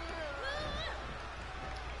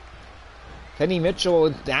 Penny Mitchell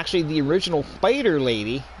is actually the original Spider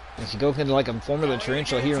Lady. If you go into like a form of the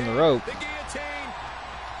tarantula here in the rope,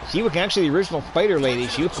 she was actually the original Spider Lady.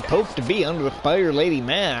 She was supposed to be under the Spider Lady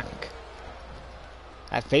mask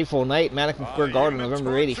at Fateful Night, Madison Square Garden,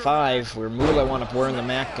 November '85, where Moolah wound up wearing the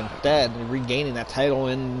mask instead and regaining that title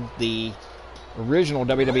in the original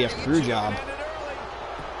WWF Screwjob.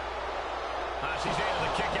 She's able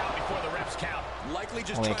to kick out before the refs count. Likely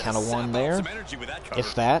just Only a count of one there,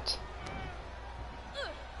 if that.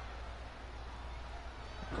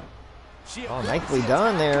 Oh, nicely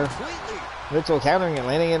done there. Mitchell countering it,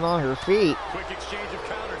 landing it on her feet. Quick exchange of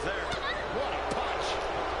counters there. What a punch.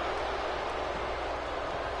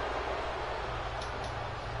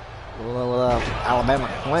 With Alabama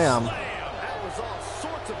slam. That was all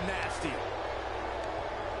sorts of nasty.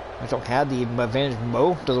 Mitchell had the advantage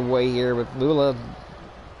most of the way here, but Moolah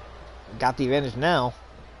got the advantage now.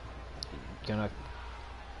 Gonna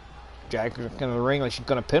drag her into the ring like she's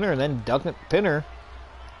gonna pin her, and then pin her.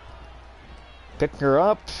 Pick her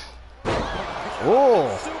up.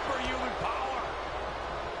 Oh! Superhuman power.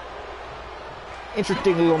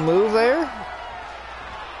 Interesting little move there.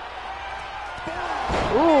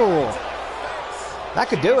 Ooh! That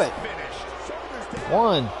could do it.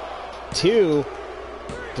 1, 2,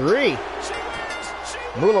 3.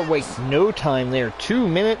 Moolah wastes no time there. 2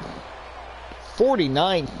 minutes,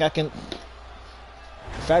 49 seconds.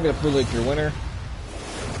 Fabulous Moolah, your winner.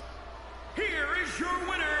 Here is your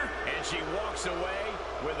winner. And she walks away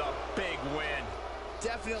with a big win.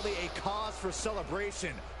 Definitely a cause for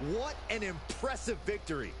celebration. What an impressive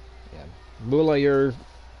victory. Yeah. Moolah, your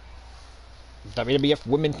WWF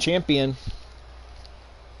Women's Champion,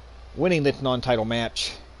 winning this non-title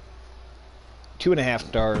match. 2.5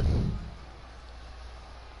 stars.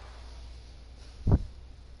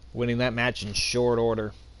 Winning that match in short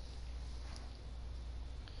order.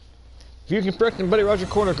 Views expressed in Buddy Roger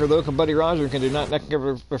Corner for those of Buddy Roger can do not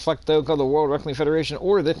necessarily reflect those of the World Wrestling Federation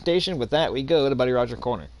or this station. With that, we go to Buddy Roger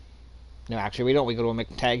Corner. No, actually, we don't. We go to a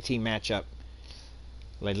tag team matchup.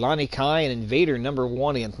 Leilani Kai and Invader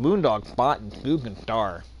 #1 against Moondog Spot and Snuka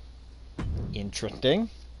Star. Interesting.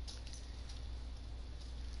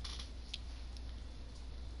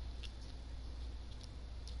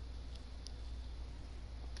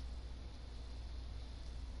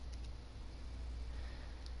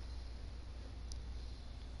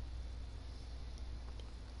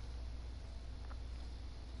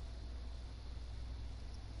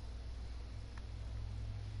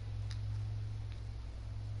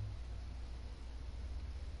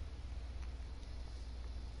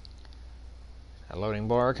 A loading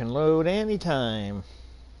bar can load anytime.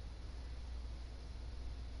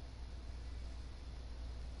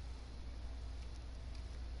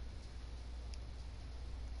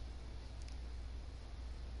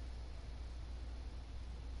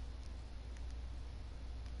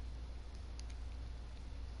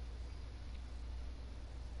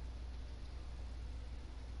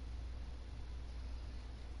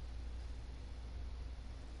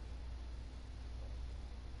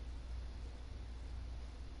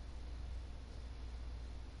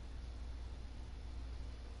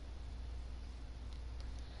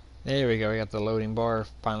 There we go, we got the loading bar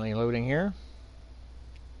finally loading here.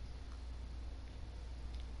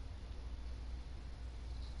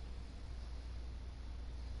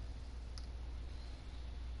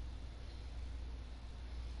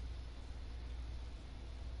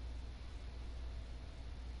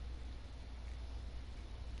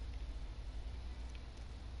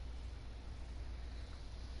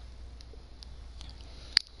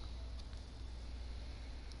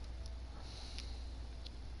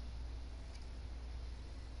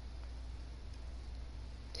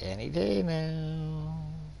 Any day now.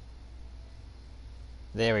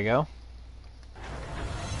 There we go.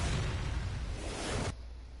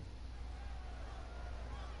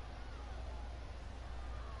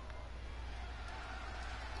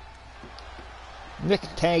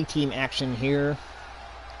 Mixed tag team action here.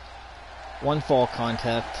 One fall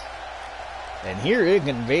contest. And here is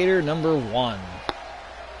Invader #1.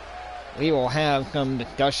 We will have some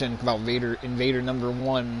discussion about Invader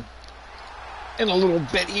 #1 in a little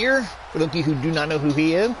bit here, for those of you who do not know who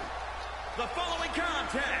he is. The following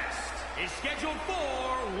contest is scheduled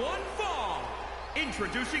for one fall.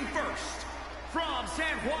 Introducing first, from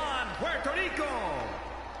San Juan, Puerto Rico,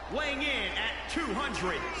 weighing in at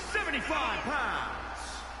 275 pounds,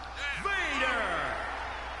 Vader.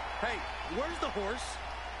 Hey, where's the horse?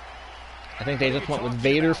 I think they just went with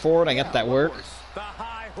Vader for it. I guess that works. The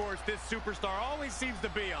high horse this superstar always seems to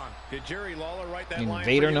be on. Did Jerry Lawler write that line?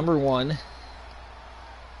 Invader #1.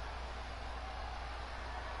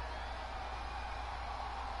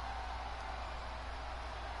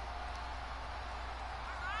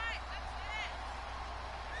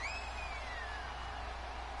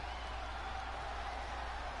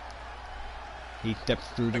 He steps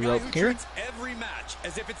through the rope here. Every match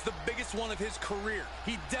as if it's the biggest one of his career.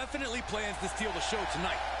 He definitely plans to steal the show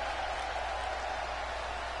tonight.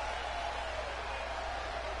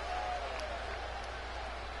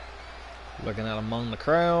 Looking out among the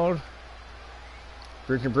crowd.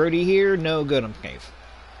 Brooker Brody here, no good on Cave.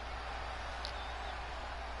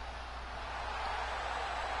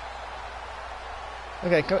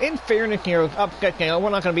 Okay, so in fairness here, we're not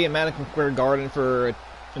going to be at Madison Square Garden for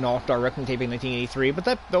an All-Star Wrestling taping in 1983, but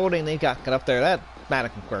that building they got up there, that's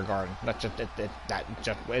Madison Square Garden. That's just, it is.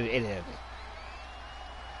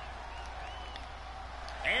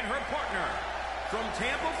 And her partner, from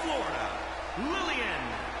Tampa, Florida, Lillian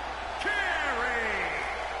Carey.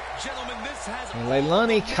 Gentlemen, this has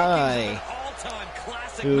Leilani Kai,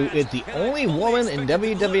 who is the only woman in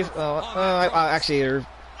WWF, actually,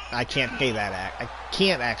 I can't say that. I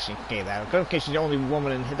can't actually say that. Okay, she's the only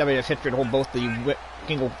woman in WWF history to hold both the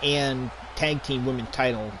single and tag team women's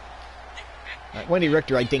title. Wendy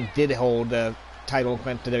Richter, I think, did hold the title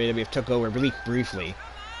when the WWF took over, at least briefly.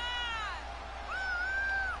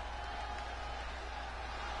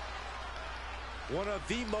 One of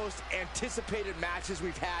the most anticipated matches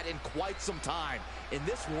we've had in quite some time. And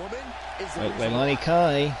this woman is the Leilani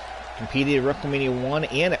Kai competed at WrestleMania 1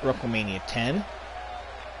 and at WrestleMania 10.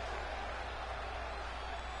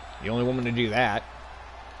 The only woman to do that.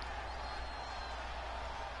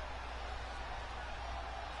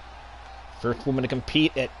 First woman to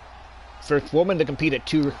compete at 2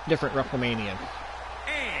 different WrestleManias.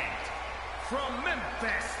 And from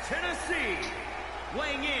Memphis, Tennessee,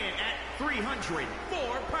 weighing in at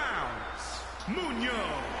 304 pounds, Munoz,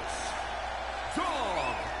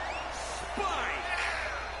 Dog, Spike.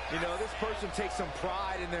 You know, this person takes some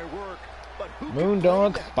pride in their work, but who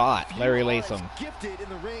Moondog Spot, Larry Latham. Gifted in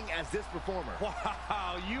the ring as this performer.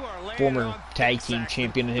 Wow, you are laying Former on tag thick, team Saxon.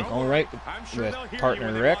 champion in his Don't own worry. right I'm sure with they'll hear partner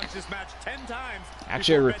you when they Rick. launch this match 10 times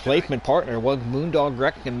Actually, a before midnight. replacement partner was Moondog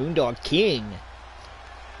Rick and Moondog King.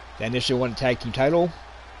 That initially won the tag team title.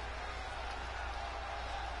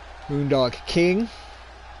 Moondog King,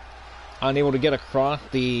 unable to get across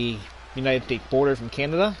the United States border from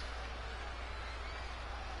Canada.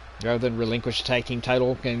 Rather than relinquish the tag team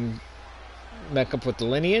title and back up with the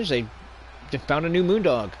lineage, they just found a new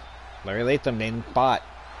Moondog, Larry Latham, named Bot.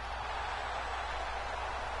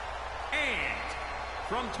 And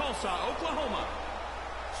from Tulsa, Oklahoma,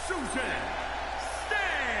 Susan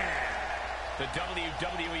Stan. The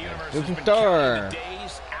WWE Universe Susan has been Star. counting the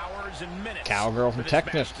days, hours, and minutes Cowgirl for from this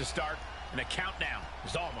Texas. match to start, and the countdown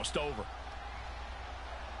is almost over.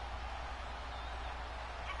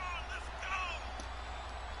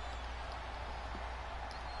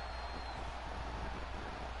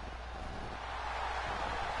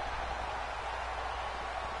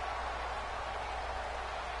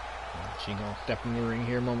 She's going to step in the ring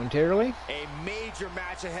here momentarily. A major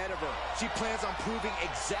match ahead of her. She plans on proving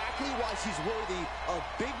exactly why she's worthy of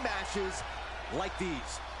big matches like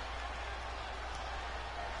these.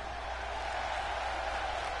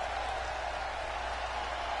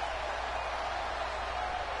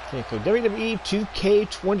 Okay, so WWE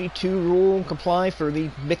 2K22 rule comply for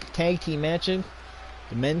the mixed tag team matches.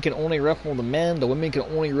 The men can only wrestle the men, the women can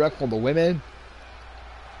only wrestle the women.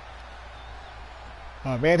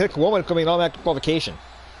 Man hits a woman coming on back to qualification.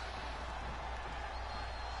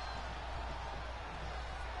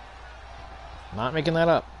 Not making that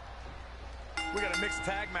up. We got a mixed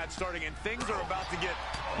tag match starting, and things are about to get...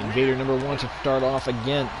 Invader number 1 to start off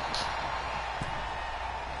again.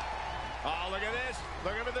 Oh, look at this.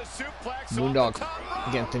 Look at the suplex. Moondog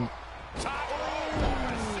against him.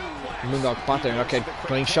 Moondog spot there. Okay,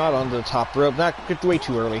 clean shot onto the top rope. Not get way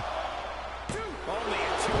too early.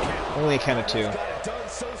 Only a count of 2.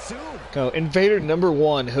 Go Invader number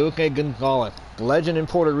 1, Jorge Gonzalez, legend in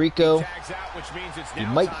Puerto Rico. He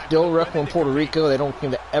might still wrestle in Puerto Rico. They don't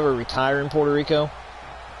seem to ever retire in Puerto Rico.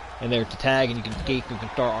 And there's the tag, and you can escape. You can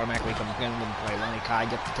start automatically from again when Leilani Kai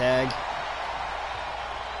gets the tag.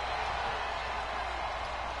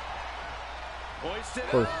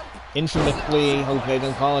 For infamously, Jorge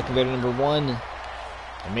Gonzalez, Invader number 1, the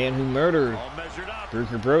man who murdered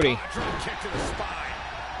Bruiser Brody.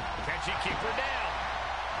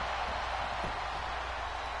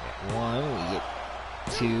 Get 1, we get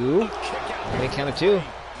 2. Only a count of 2.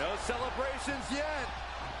 No celebrations yet.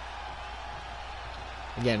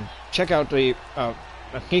 Again, check out the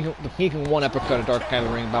season 1 episode of Dark Side of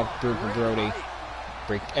the Ring about Bruiser Brody.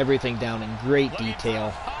 Break everything down in great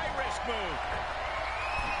detail.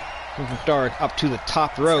 Susan Star up to the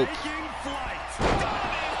top rope.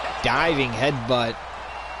 Diving headbutt.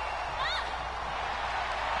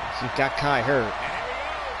 She's got Kai hurt.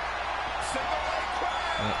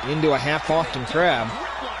 Into a half Boston Crab.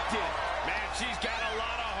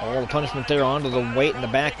 All the punishment there onto the weight in the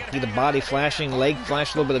back. See the body flashing, leg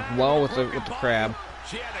flash a little bit as well with the crab.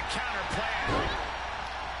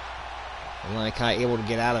 And then Kai able to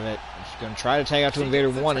get out of it. She's going to try to tag out to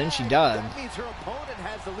Invader 1, and she does. And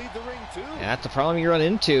that's the problem you run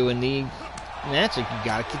into in the match. You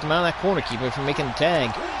got to keep them out of that corner, keep them from making the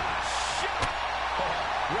tag.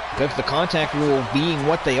 Because the contact rule being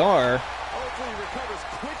what they are,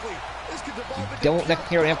 you don't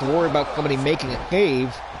necessarily have to worry about somebody making a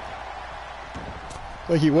save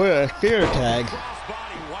like you would a theater tag.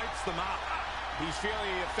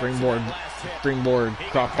 Springboard,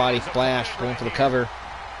 crossbody splash, going for the cover.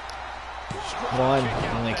 1,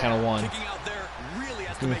 only count of 1.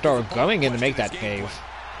 Susan Star coming in to make that save.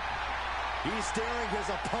 He's staring his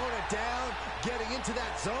opponent down, getting into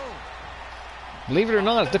that zone. Believe it or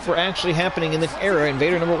not, if this were actually happening in this era,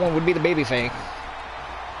 Invader number 1 would be the babyface.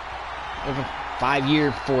 Over 5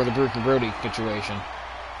 years before the Bruiser Brody situation.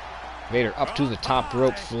 Invader up to the top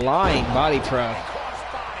rope, flying body press.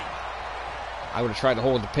 I would have tried to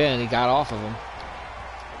hold the pin, he got off of him.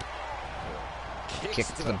 Kick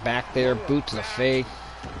to the back there, boot to the face.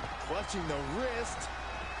 Clutching the wrist.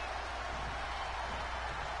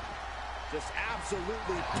 Just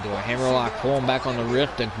absolutely. Do a hammerlock, pull him back on the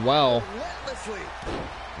wrist as well.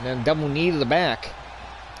 And then double knee to the back.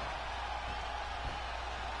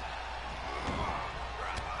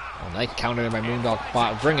 Oh, nice counter there by Moondog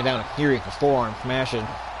Spot. Bring it down a series of forearm smashing.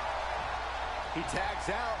 He tags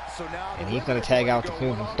out, so now and he's going to tag out the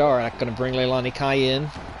Crimson Star. That's going to bring Leilani Kai in.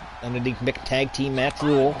 Underneath big tag team match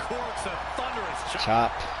rule.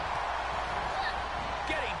 Chop.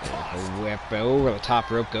 Whip over the top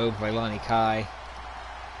rope go by Leilani Kai.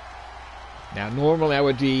 Now normally I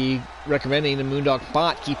would be recommending the Moondog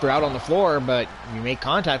Spot, keep her out on the floor, but you make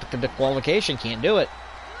contact with the disqualification, can't do it.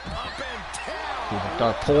 Crimson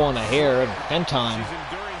Star pulling a hair and 10 time.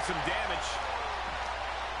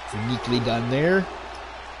 Uniquely done there.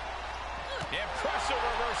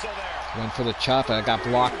 Went for the chop and it got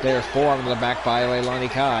blocked there. Forearm to the back by Leilani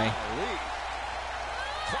Kai.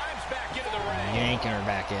 Yanking her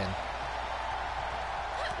back in.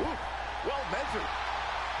 Well measured.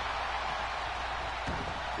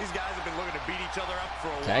 These guys have been looking to beat each other up for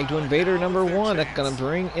a while. Tag to Invader number 1. That's going to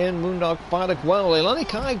bring in Moondog Spot as well. Leilani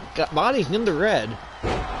Kai got bodies in the red.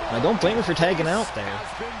 I don't blame her for tagging out there.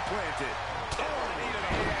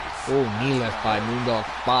 Oh, knee lift by Moondog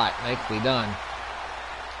Spot. Nicely done.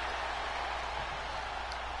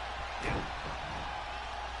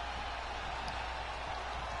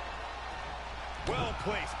 Well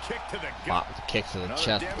placed kick to the gut. Spot with the kick to the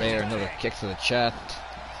chest there. Another kick to the chest.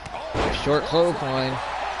 Short clothesline.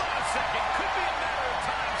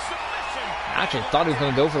 I actually thought he was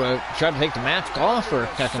going to go for the try to take the mask off for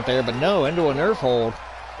a second there, but no, into a nerve hold.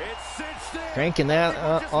 Cranking that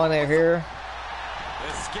on there here.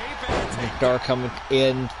 Star coming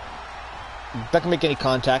in. Not going to make any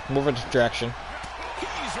contact. Move in this direction.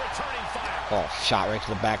 Oh, shot right to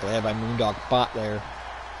the back of the head by Moondog Spot there.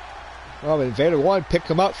 Oh, but Invader 1 picked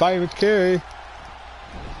him up, fighting with K.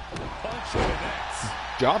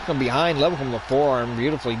 Dropped him behind, level from the forearm.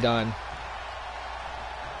 Beautifully done.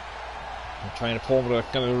 I'm trying to pull him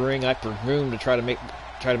to the ring up for room to try to make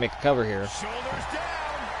a cover here.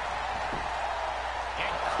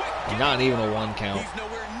 Not even a 1 count. He's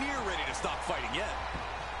nowhere near ready to stop fighting yet.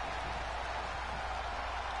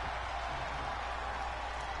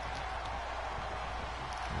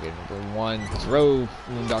 Number 1, throw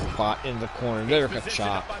Moondog Spot in the corner. There, a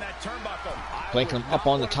chop. Planking him up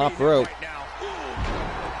on the top rope.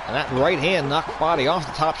 And that right hand knocked Body off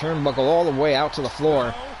the top turnbuckle all the way out to the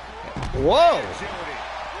floor. Whoa!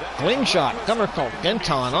 Slingshot, somersault,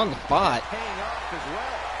 Genton on the spot.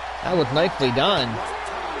 That was nicely done.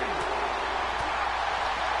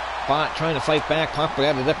 Spot trying to fight back, possibly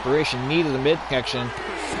out of desperation, knee to the midsection.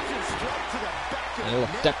 And a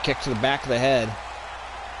little step kick to the back of the head.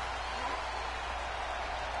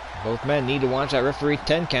 Both men need to watch that referee's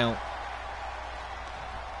 10 count.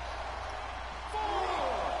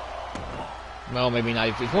 Well, maybe not.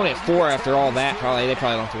 If he's only at 4 after all that, they probably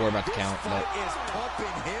don't have to worry about the count. But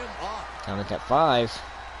count at 5.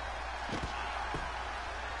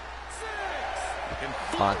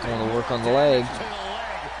 Spot going to work on the leg.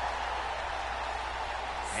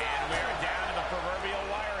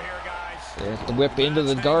 There's the whip into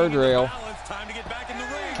the guardrail.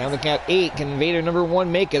 Count at 8. Can Invader number 1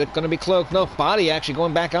 make it? It's going to be close. No, Body actually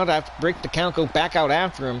going back out to break the count, go back out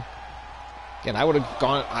after him. Again, I would have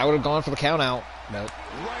gone for the count out, but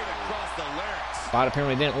Spot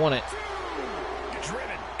apparently didn't want it.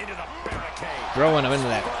 Throwing him into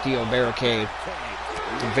that steel barricade.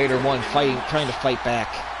 Invader 1 trying to fight back.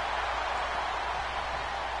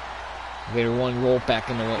 Invader 1 rolled back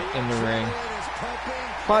in the ring.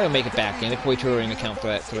 Probably will make it back in. It's way too early in the count for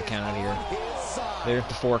the count out here. There's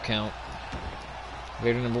the 4 count.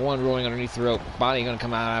 Invader number 1 rolling underneath the rope. Body going to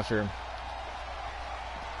come out after him.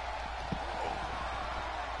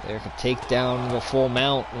 There can take down the full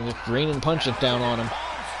mount and just raining punches down on him.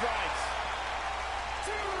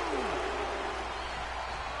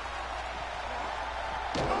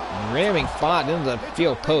 And ramming Spot into the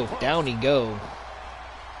steel post. Down he goes.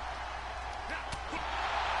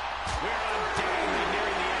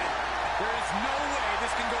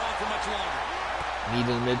 Knee to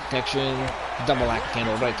the midsection, double axe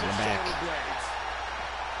handle right to the back.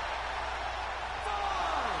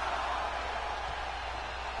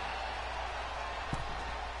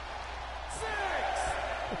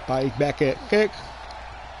 Body back at kick.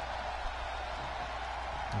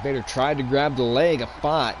 Invader tried to grab the leg of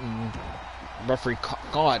Spot, and referee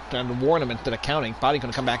caught, trying to warn him instead of counting. Body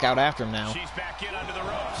going to come back out after him now.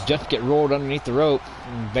 Just get rolled underneath the rope.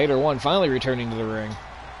 Invader 1 finally returning to the ring.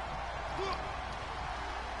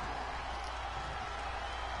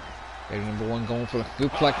 Vader number 1 going for the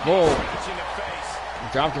suplex roll.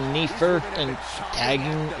 Dropped him knee first and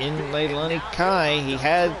tagging in Leilani Kai. He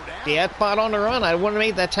had spot on the run. I wouldn't have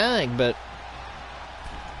made that tag, but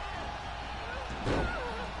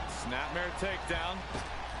Snapmare takedown.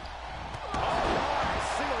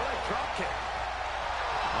 Single leg drop kick.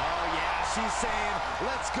 Oh yeah, she's saying,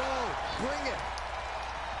 let's go, bring it.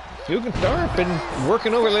 Fujinami been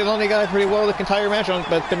working over Leilani Kai pretty well the entire match,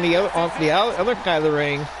 but then the other side of the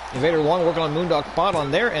ring, Vader 1 working on Moondog Spot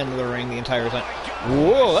on their end of the ring the entire time.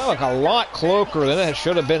 Whoa, that looked a lot closer than it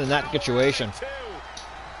should have been in that situation.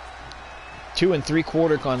 2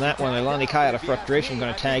 3/4 on that one. Leilani Kai out of frustration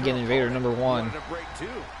going to tag in Vader number 1.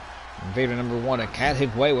 Vader number 1 had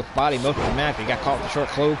his way with body most of the match. He got caught with a short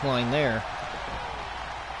clothesline there.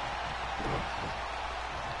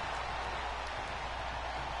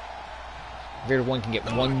 Vader 1 can get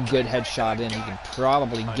one good headshot in. He can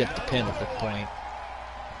probably get the pin at this point.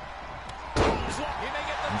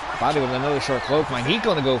 Body with another short clothesline. He's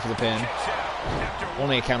going to go for the pin.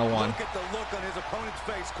 Only a count of 1. Look at the look on his opponent's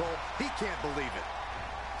face, Cole. He can't believe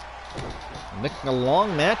it. A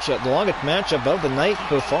long matchup, the longest matchup of the night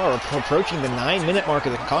so far, approaching the 9-minute mark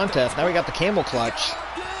of the contest. Now we got the camel clutch.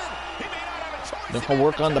 They'll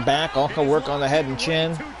work on the back, also work on the head and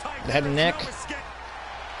chin, the head and neck.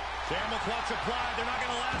 Camel clutch applied. They're not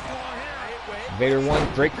going to last long here. Vader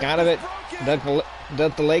 1 break out of it,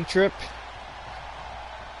 does the leg trip.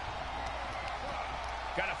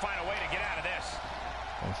 Got to find a way to get out of this.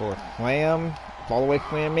 Going for a slam, fall away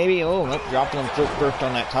slam maybe. Oh, nope, dropping him foot first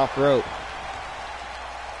on that top rope.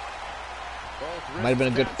 Might have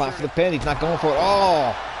been a good spot for the pin. He's not going for it.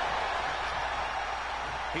 Oh!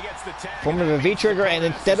 He gets the tag. Form of a V-trigger, and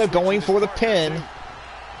instead of going for the pin,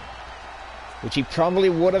 which he probably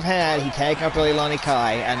would have had, he tagged out to Leilani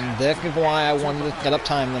Kai, and that's why I wanted to set up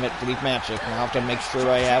time limit for these matches. And I'll have to make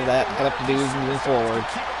sure I have that set up to do moving forward.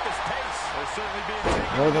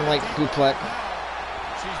 Northern Light suplex.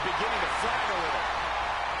 She's beginning to flag a little.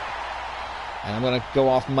 And I'm going to go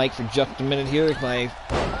off mic for just a minute here. My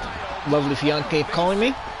lovely fiance calling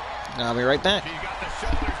me. I'll be right back. She got the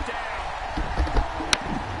shoulders down.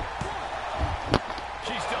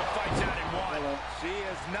 She still fights out in 1. She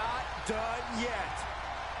is not done yet.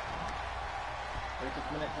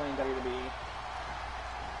 36 minute playing WWE.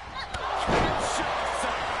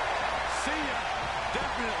 See ya.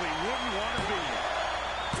 Definitely wouldn't want to be here.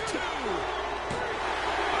 2.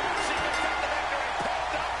 She gets out the victory.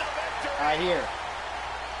 Pulled up the victory. I hear.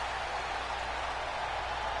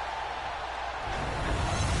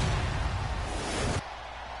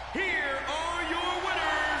 Here are your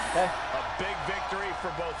winners. Okay. A big victory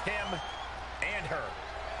for both him and her.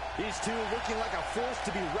 These two looking like a force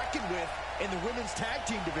to be reckoned with in the women's tag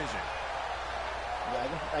team division. Yeah,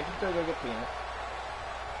 I can still go get peanut.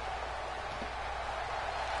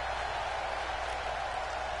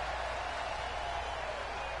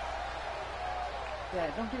 Yeah,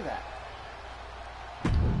 don't do that.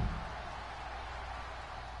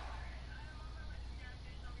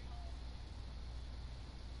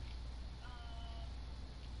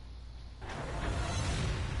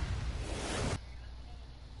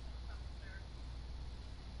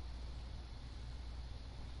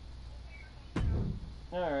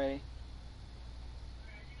 Alrighty.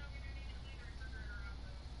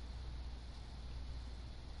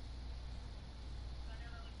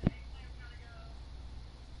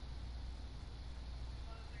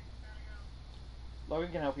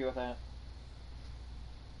 Logan can help you with that.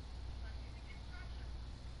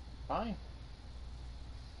 Fine.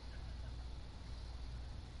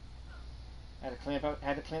 I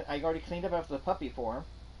already cleaned up after the puppy for him.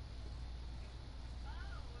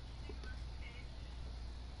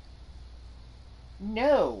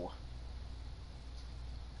 No.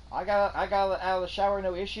 I got out of the shower,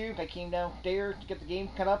 no issue. I came downstairs to get the game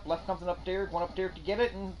cut up, left something upstairs, went upstairs to get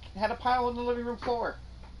it, and had a pile on the living room floor.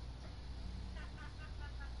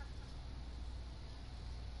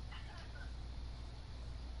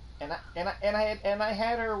 And I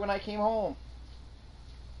had her when I came home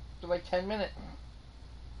for like 10 minutes.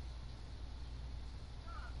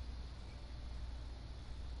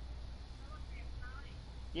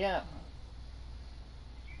 Yeah.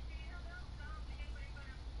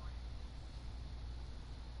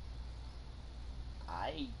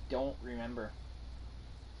 I don't remember.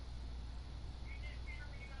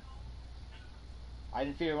 I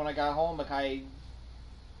didn't feel it when I got home, like I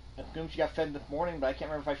assumed she got fed this morning, but I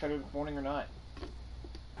can't remember if I fed her this morning or not.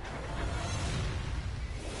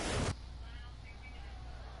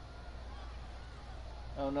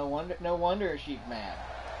 Oh, no wonder she's mad.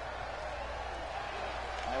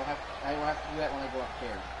 I will have to do that when I go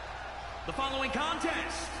upstairs. The following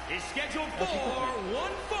contest is scheduled for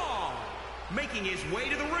one fall. Making his way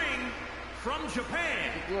to the ring from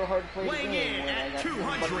Japan, weighing in at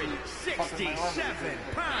 267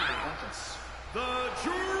 pounds, the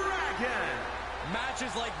Dragon.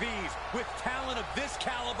 Matches like these, with talent of this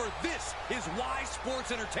caliber, this is why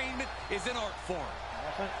sports entertainment is an art form.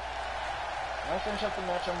 I'll finish up the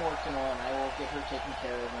match I'm working on. I will get her taken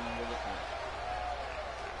care of when we get time.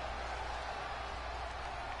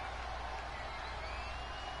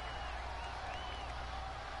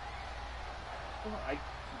 I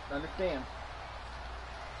understand.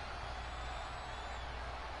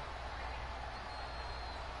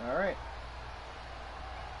 Alright.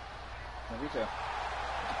 Love you too.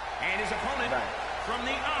 And his opponent from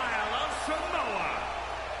the Isle of Samoa,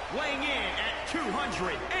 weighing in at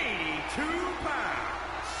 282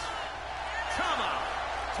 pounds, Tonga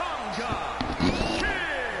Kid.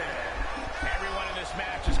 Everyone in this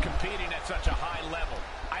match is competing at such a high level.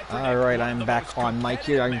 Alright, I'm back on mic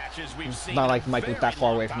here. It's not like the mic was that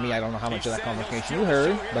far away from me. I don't know how much of that conversation you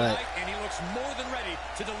heard, but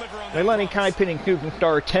they're letting Kai Pin and Kugan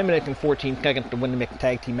start 10 minutes and 14 seconds to win the mixed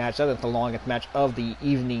tag team match. That is the longest match of the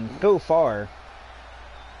evening so far.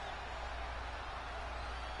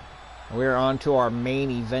 We're on to our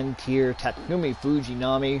main event here. Tatsumi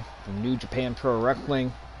Fujinami from New Japan Pro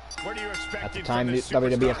Wrestling. At the time,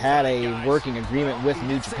 WWF had a working agreement with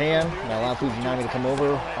New Japan that allowed Fujinami to come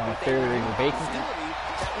over on a fairly regular basis.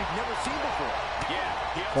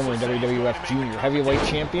 Former WWF Junior Heavyweight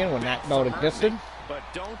Champion when that belt existed.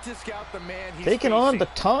 Taking on the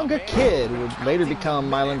Tonga Kid, who would later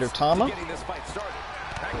become Mylander Tama.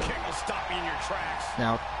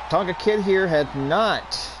 Now, Tonga Kid here had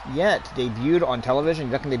not yet debuted on television.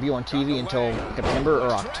 He doesn't debut on TV until September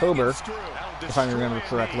or October, if I remember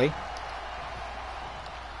correctly.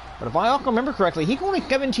 But if I also remember correctly, he's only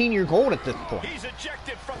 17 years old at this point. He's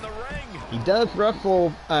ejected from the ring. He does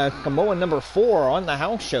wrestle Samoan number 4 on the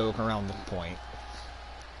house show around this point.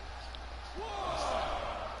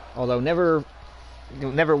 Although never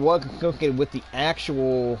was associated with the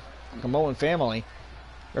actual Samoan family.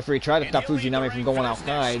 Referee tried to stop Fujinami from going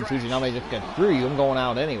outside. Fujinami just got through you. I'm going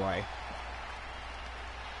out anyway.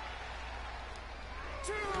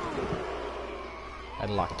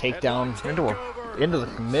 Headlock takedown into the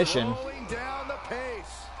commission.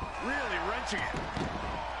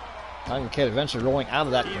 Tonga Kid eventually rolling out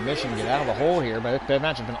of that commission, get out of the hole here, but that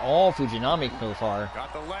match has been all Fujinami so far.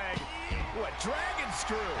 Got the leg. Ooh, a dragon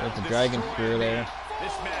screw. There's the dragon screw there.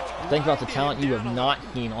 Think about the talent you have not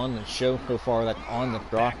seen on the show so far that's on the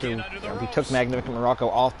roster. We took Magnificent Morocco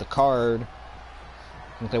off the card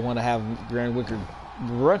since they want to have Grand Wicker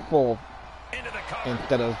wrestle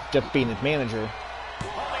instead of just being his manager.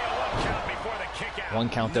 One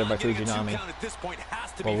count there by Fujinami.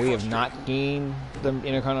 Well, we have not seen the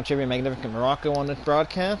Intercontinental Champion Magnificent Morocco on this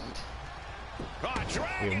broadcast.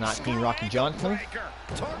 We have not seen Rocky Johnson.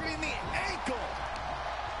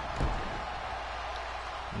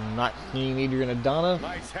 Not seeing Adrian Adana.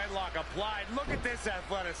 Nice headlock applied. Look at this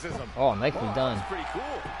athleticism. Oh, nicely done. That's pretty cool.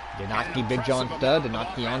 Did not see Big John Studd. Did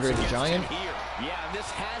not see Andre the Giant. Yeah, this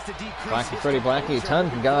has to decrease. Blackie, Freddie Blackie, a ton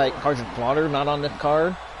of guy like Carson Slaughter not on this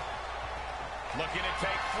card. Looking to take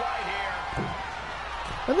flight here.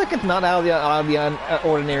 I think it's not out of the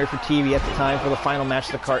ordinary for TV at the time for the final match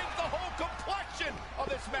of the card.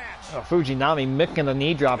 Fujinami missing the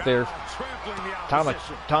knee drop there. Tonga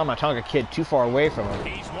Kid too far away from him.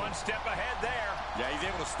 He's one step ahead there. Yeah, he's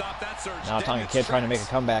able to stop that surge. Now Tonga Kid trying to make a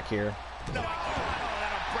comeback here. No,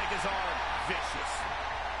 that'll break his arm. Vicious.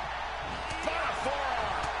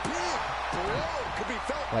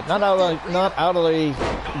 But not out of the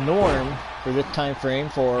norm for this time frame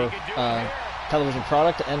for television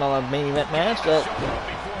product to end on a main event match that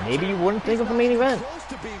maybe you wouldn't think of the main event.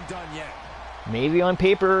 Maybe on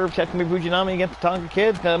paper, Tatsumi Fujinami against the Tonga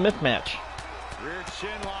Kid, a mismatch. Rear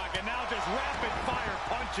chin lock, and now just rapid fire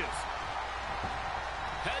punches.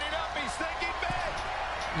 Heading up, he's thinking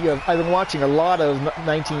big. I've been watching a lot of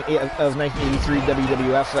 1983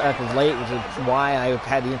 WWF as of late, which is why I've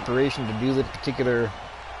had the inspiration to do this particular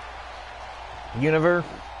universe.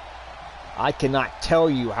 I cannot tell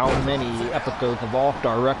you how many episodes of All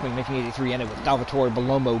Star Wrestling 1983 ended with Salvatore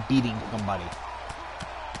Bellomo beating somebody.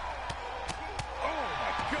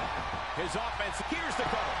 His offense, here's the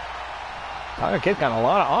cover. Tonga Kid got a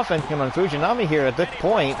lot of offense coming on Fujinami here at this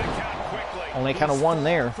point. Only kind of one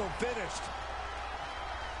there.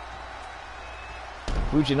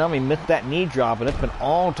 Fujinami missed that knee drop, and it's been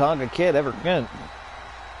all Tonga Kid ever since.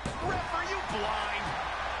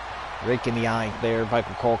 Rake in the eye there.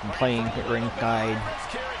 Michael Cole complaining at ringside.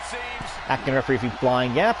 Acting referee if he's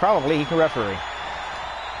blind. Yeah, probably he can referee.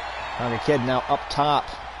 Tonga Kid now up top.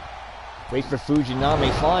 Wait for Fujinami.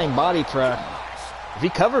 Flying body press. If he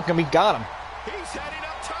covers him, he got him.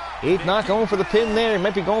 He's not going for the pin there. He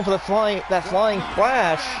might be going for the flying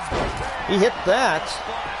splash. He hit that.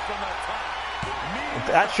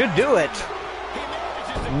 That should do it.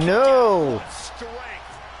 No.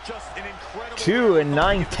 2 and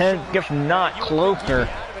 9/10, if not closer.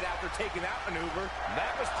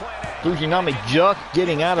 Fujinami just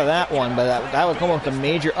getting out of that one, but that was almost a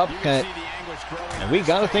major upcut. And we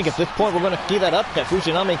got to think at this point we're going to see that upcut.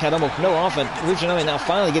 Fujinami had almost no offense. Fujinami now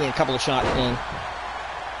finally getting a couple of shots in.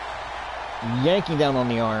 Yanking down on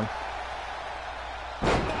the arm.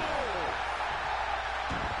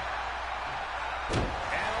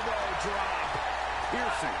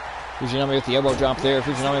 Fujinami with the elbow drop there.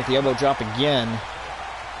 Fujinami with the elbow drop again.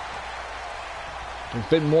 There's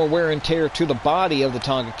been more wear and tear to the body of the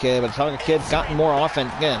Tonga Kid, but the Tonga Kid's gotten more offense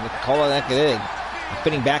again. Call it that it is. A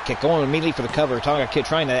spinning back kick, going immediately for the cover. Tonga Kid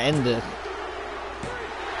trying to end this.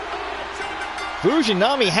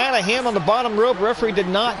 Fujinami had a hand on the bottom rope. Referee did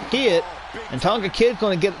not see it, and Tonga Kid's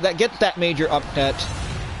going to get that major upset.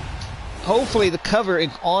 Hopefully the cover is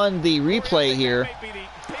on the replay here.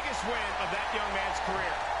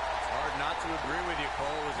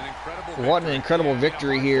 What an incredible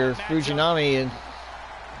victory here. Fujinami, and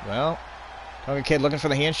well, Tonga Kid looking for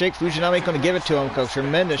the handshake. Fujinami going to give it to him because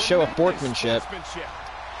tremendous show of sportsmanship.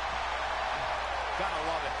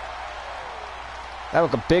 That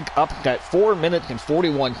was a big upcut. 4 minutes and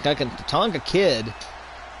 41 seconds. The Tonga Kid.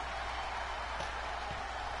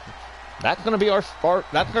 That's going to be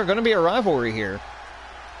that's going to be our rivalry here.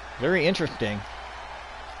 Very interesting.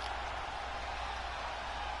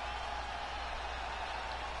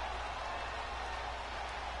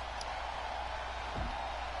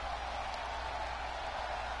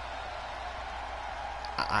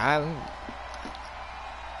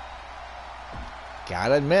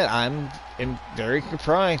 Gotta admit, I'm very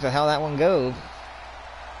surprised at how that one goes.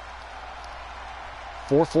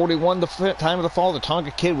 4:41 the time of the fall. The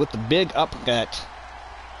Tonga Kid with the big upcut.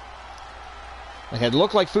 It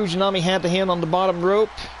looked like Fujinami had the hand on the bottom rope.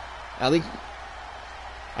 At least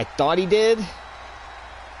I thought he did.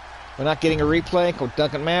 We're not getting a replay, so it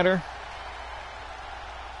doesn't matter.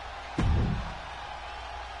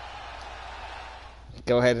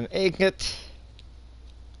 Go ahead and exit.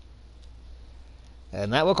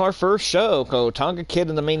 And that was our first show. So Tonga Kid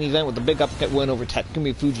in the main event with the big upset win over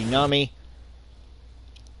Tatsumi Fujinami.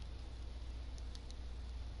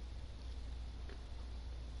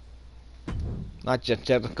 Not just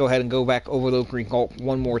that. Let's go ahead and go back over those results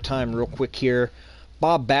one more time real quick here.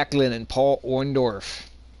 Bob Backlund and Paul Orndorff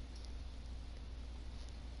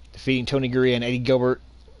defeating Tony Garea and Eddie Gilbert.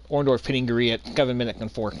 Orndorff pinning Garea at 7 minutes and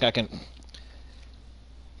 4 seconds.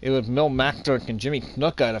 It was Mil Mackdorf and Jimmy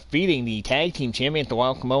Snuka defeating the tag team champions, the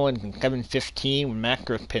Wild Samoans, in 7:15 when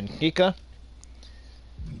Mackdorf pinned Snuka.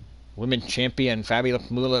 Women's champion Fabulous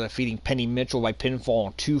Moolah defeating Penny Mitchell by pinfall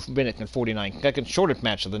in 2 minutes and 49 seconds. Shortest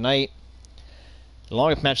match of the night. The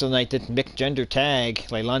longest match of the night, this mixed gender tag.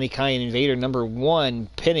 Leilani Kai and Invader #1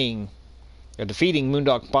 defeating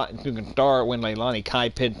Moondog Spot and Snuka Star when Leilani Kai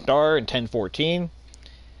pinned Star in 10:14.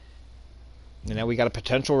 And now we got a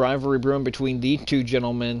potential rivalry brewing between these two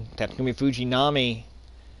gentlemen. Tatsumi Fujinami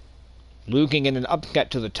losing in an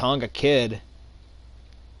upset to the Tonga Kid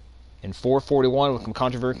in 4:41 with some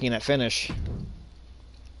controversy in that finish.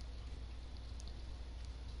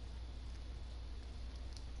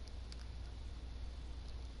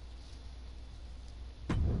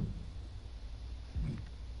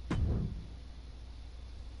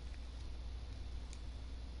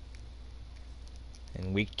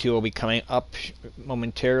 And week 2 will be coming up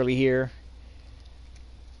momentarily here.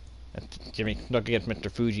 That's Jimmy Snuka against Mr.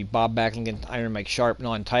 Fuji. Bob Backlund against Iron Mike Sharp,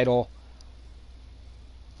 non-title.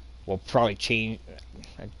 We'll probably change.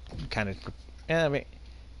 I mean,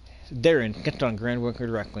 they're in get on Grand Wicker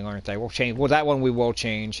directly, aren't they? We'll change. Well, that one we will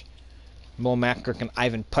change. Mo Mackrick and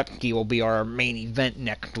Ivan Putski will be our main event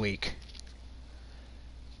next week.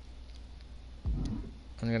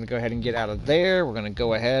 I'm going to go ahead and get out of there. We're going to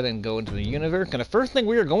go ahead and go into the universe. And the first thing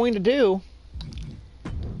we are going to do...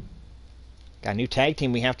 Got a new tag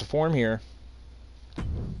team we have to form here.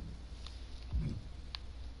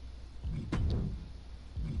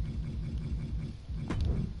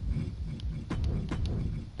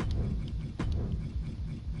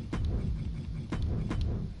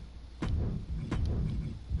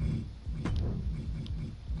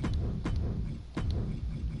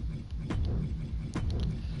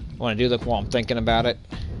 I want to do this while I'm thinking about it.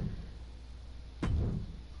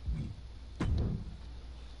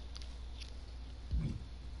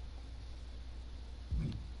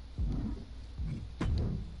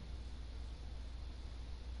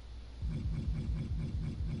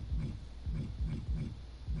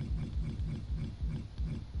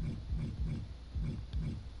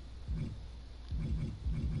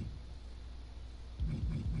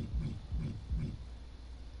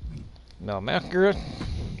 No accurate.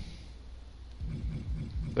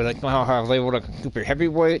 But I don't know how I was able to super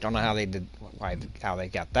heavyweight. Don't know how they did, how they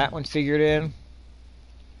got that one figured in.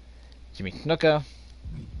 Jimmy Snuka.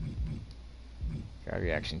 Crowd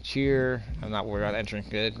reaction cheer. I'm not worried about entering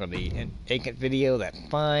good for the Akent video. That's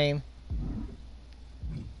fine.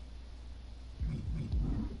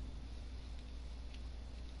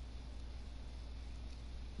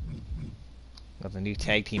 The new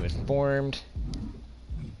tag team is formed.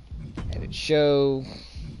 Edit show.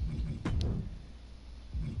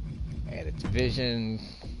 Edit division.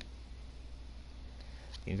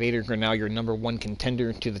 The Invaders are now your #1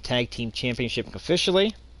 contender to the tag team championship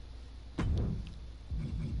officially.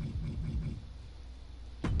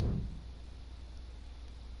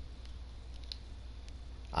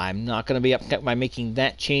 I'm not going to be upset by making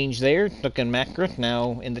that change there. Snuka and Macra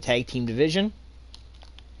now in the tag team division.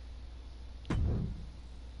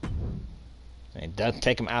 It does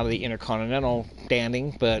take them out of the Intercontinental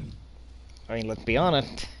standing, but, I mean, let's be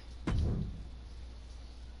honest.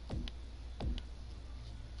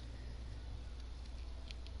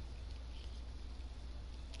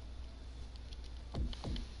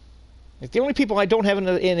 Like, the only people I don't have in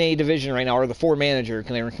a division right now are the 4 managers,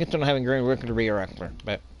 because they're insistent on having Grand Wicker to be a wrestler,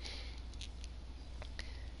 but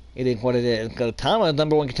it is what it is. Tama,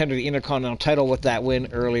 #1 contender to the Intercontinental title with that win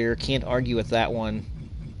earlier. Can't argue with that one.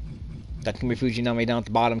 That's going to be Fujinami down at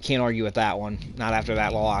the bottom. Can't argue with that one. Not after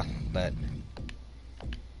that loss, but...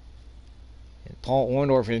 And Paul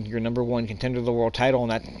Orndorff is your #1 contender to the world title,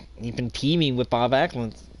 and he's been teaming with Bob Backlund.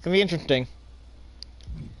 It's going to be interesting.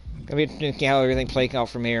 It's going to be interesting to see how everything plays out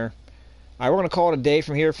from here. Alright, we're going to call it a day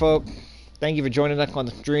from here, folks. Thank you for joining us on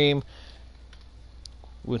the stream.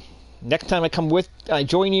 Next time I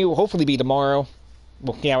join you, will hopefully be tomorrow.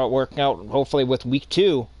 We'll see how it works out, hopefully with week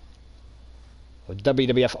 2 of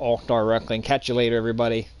WWF All-Star Wrestling. Catch you later,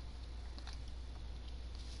 everybody.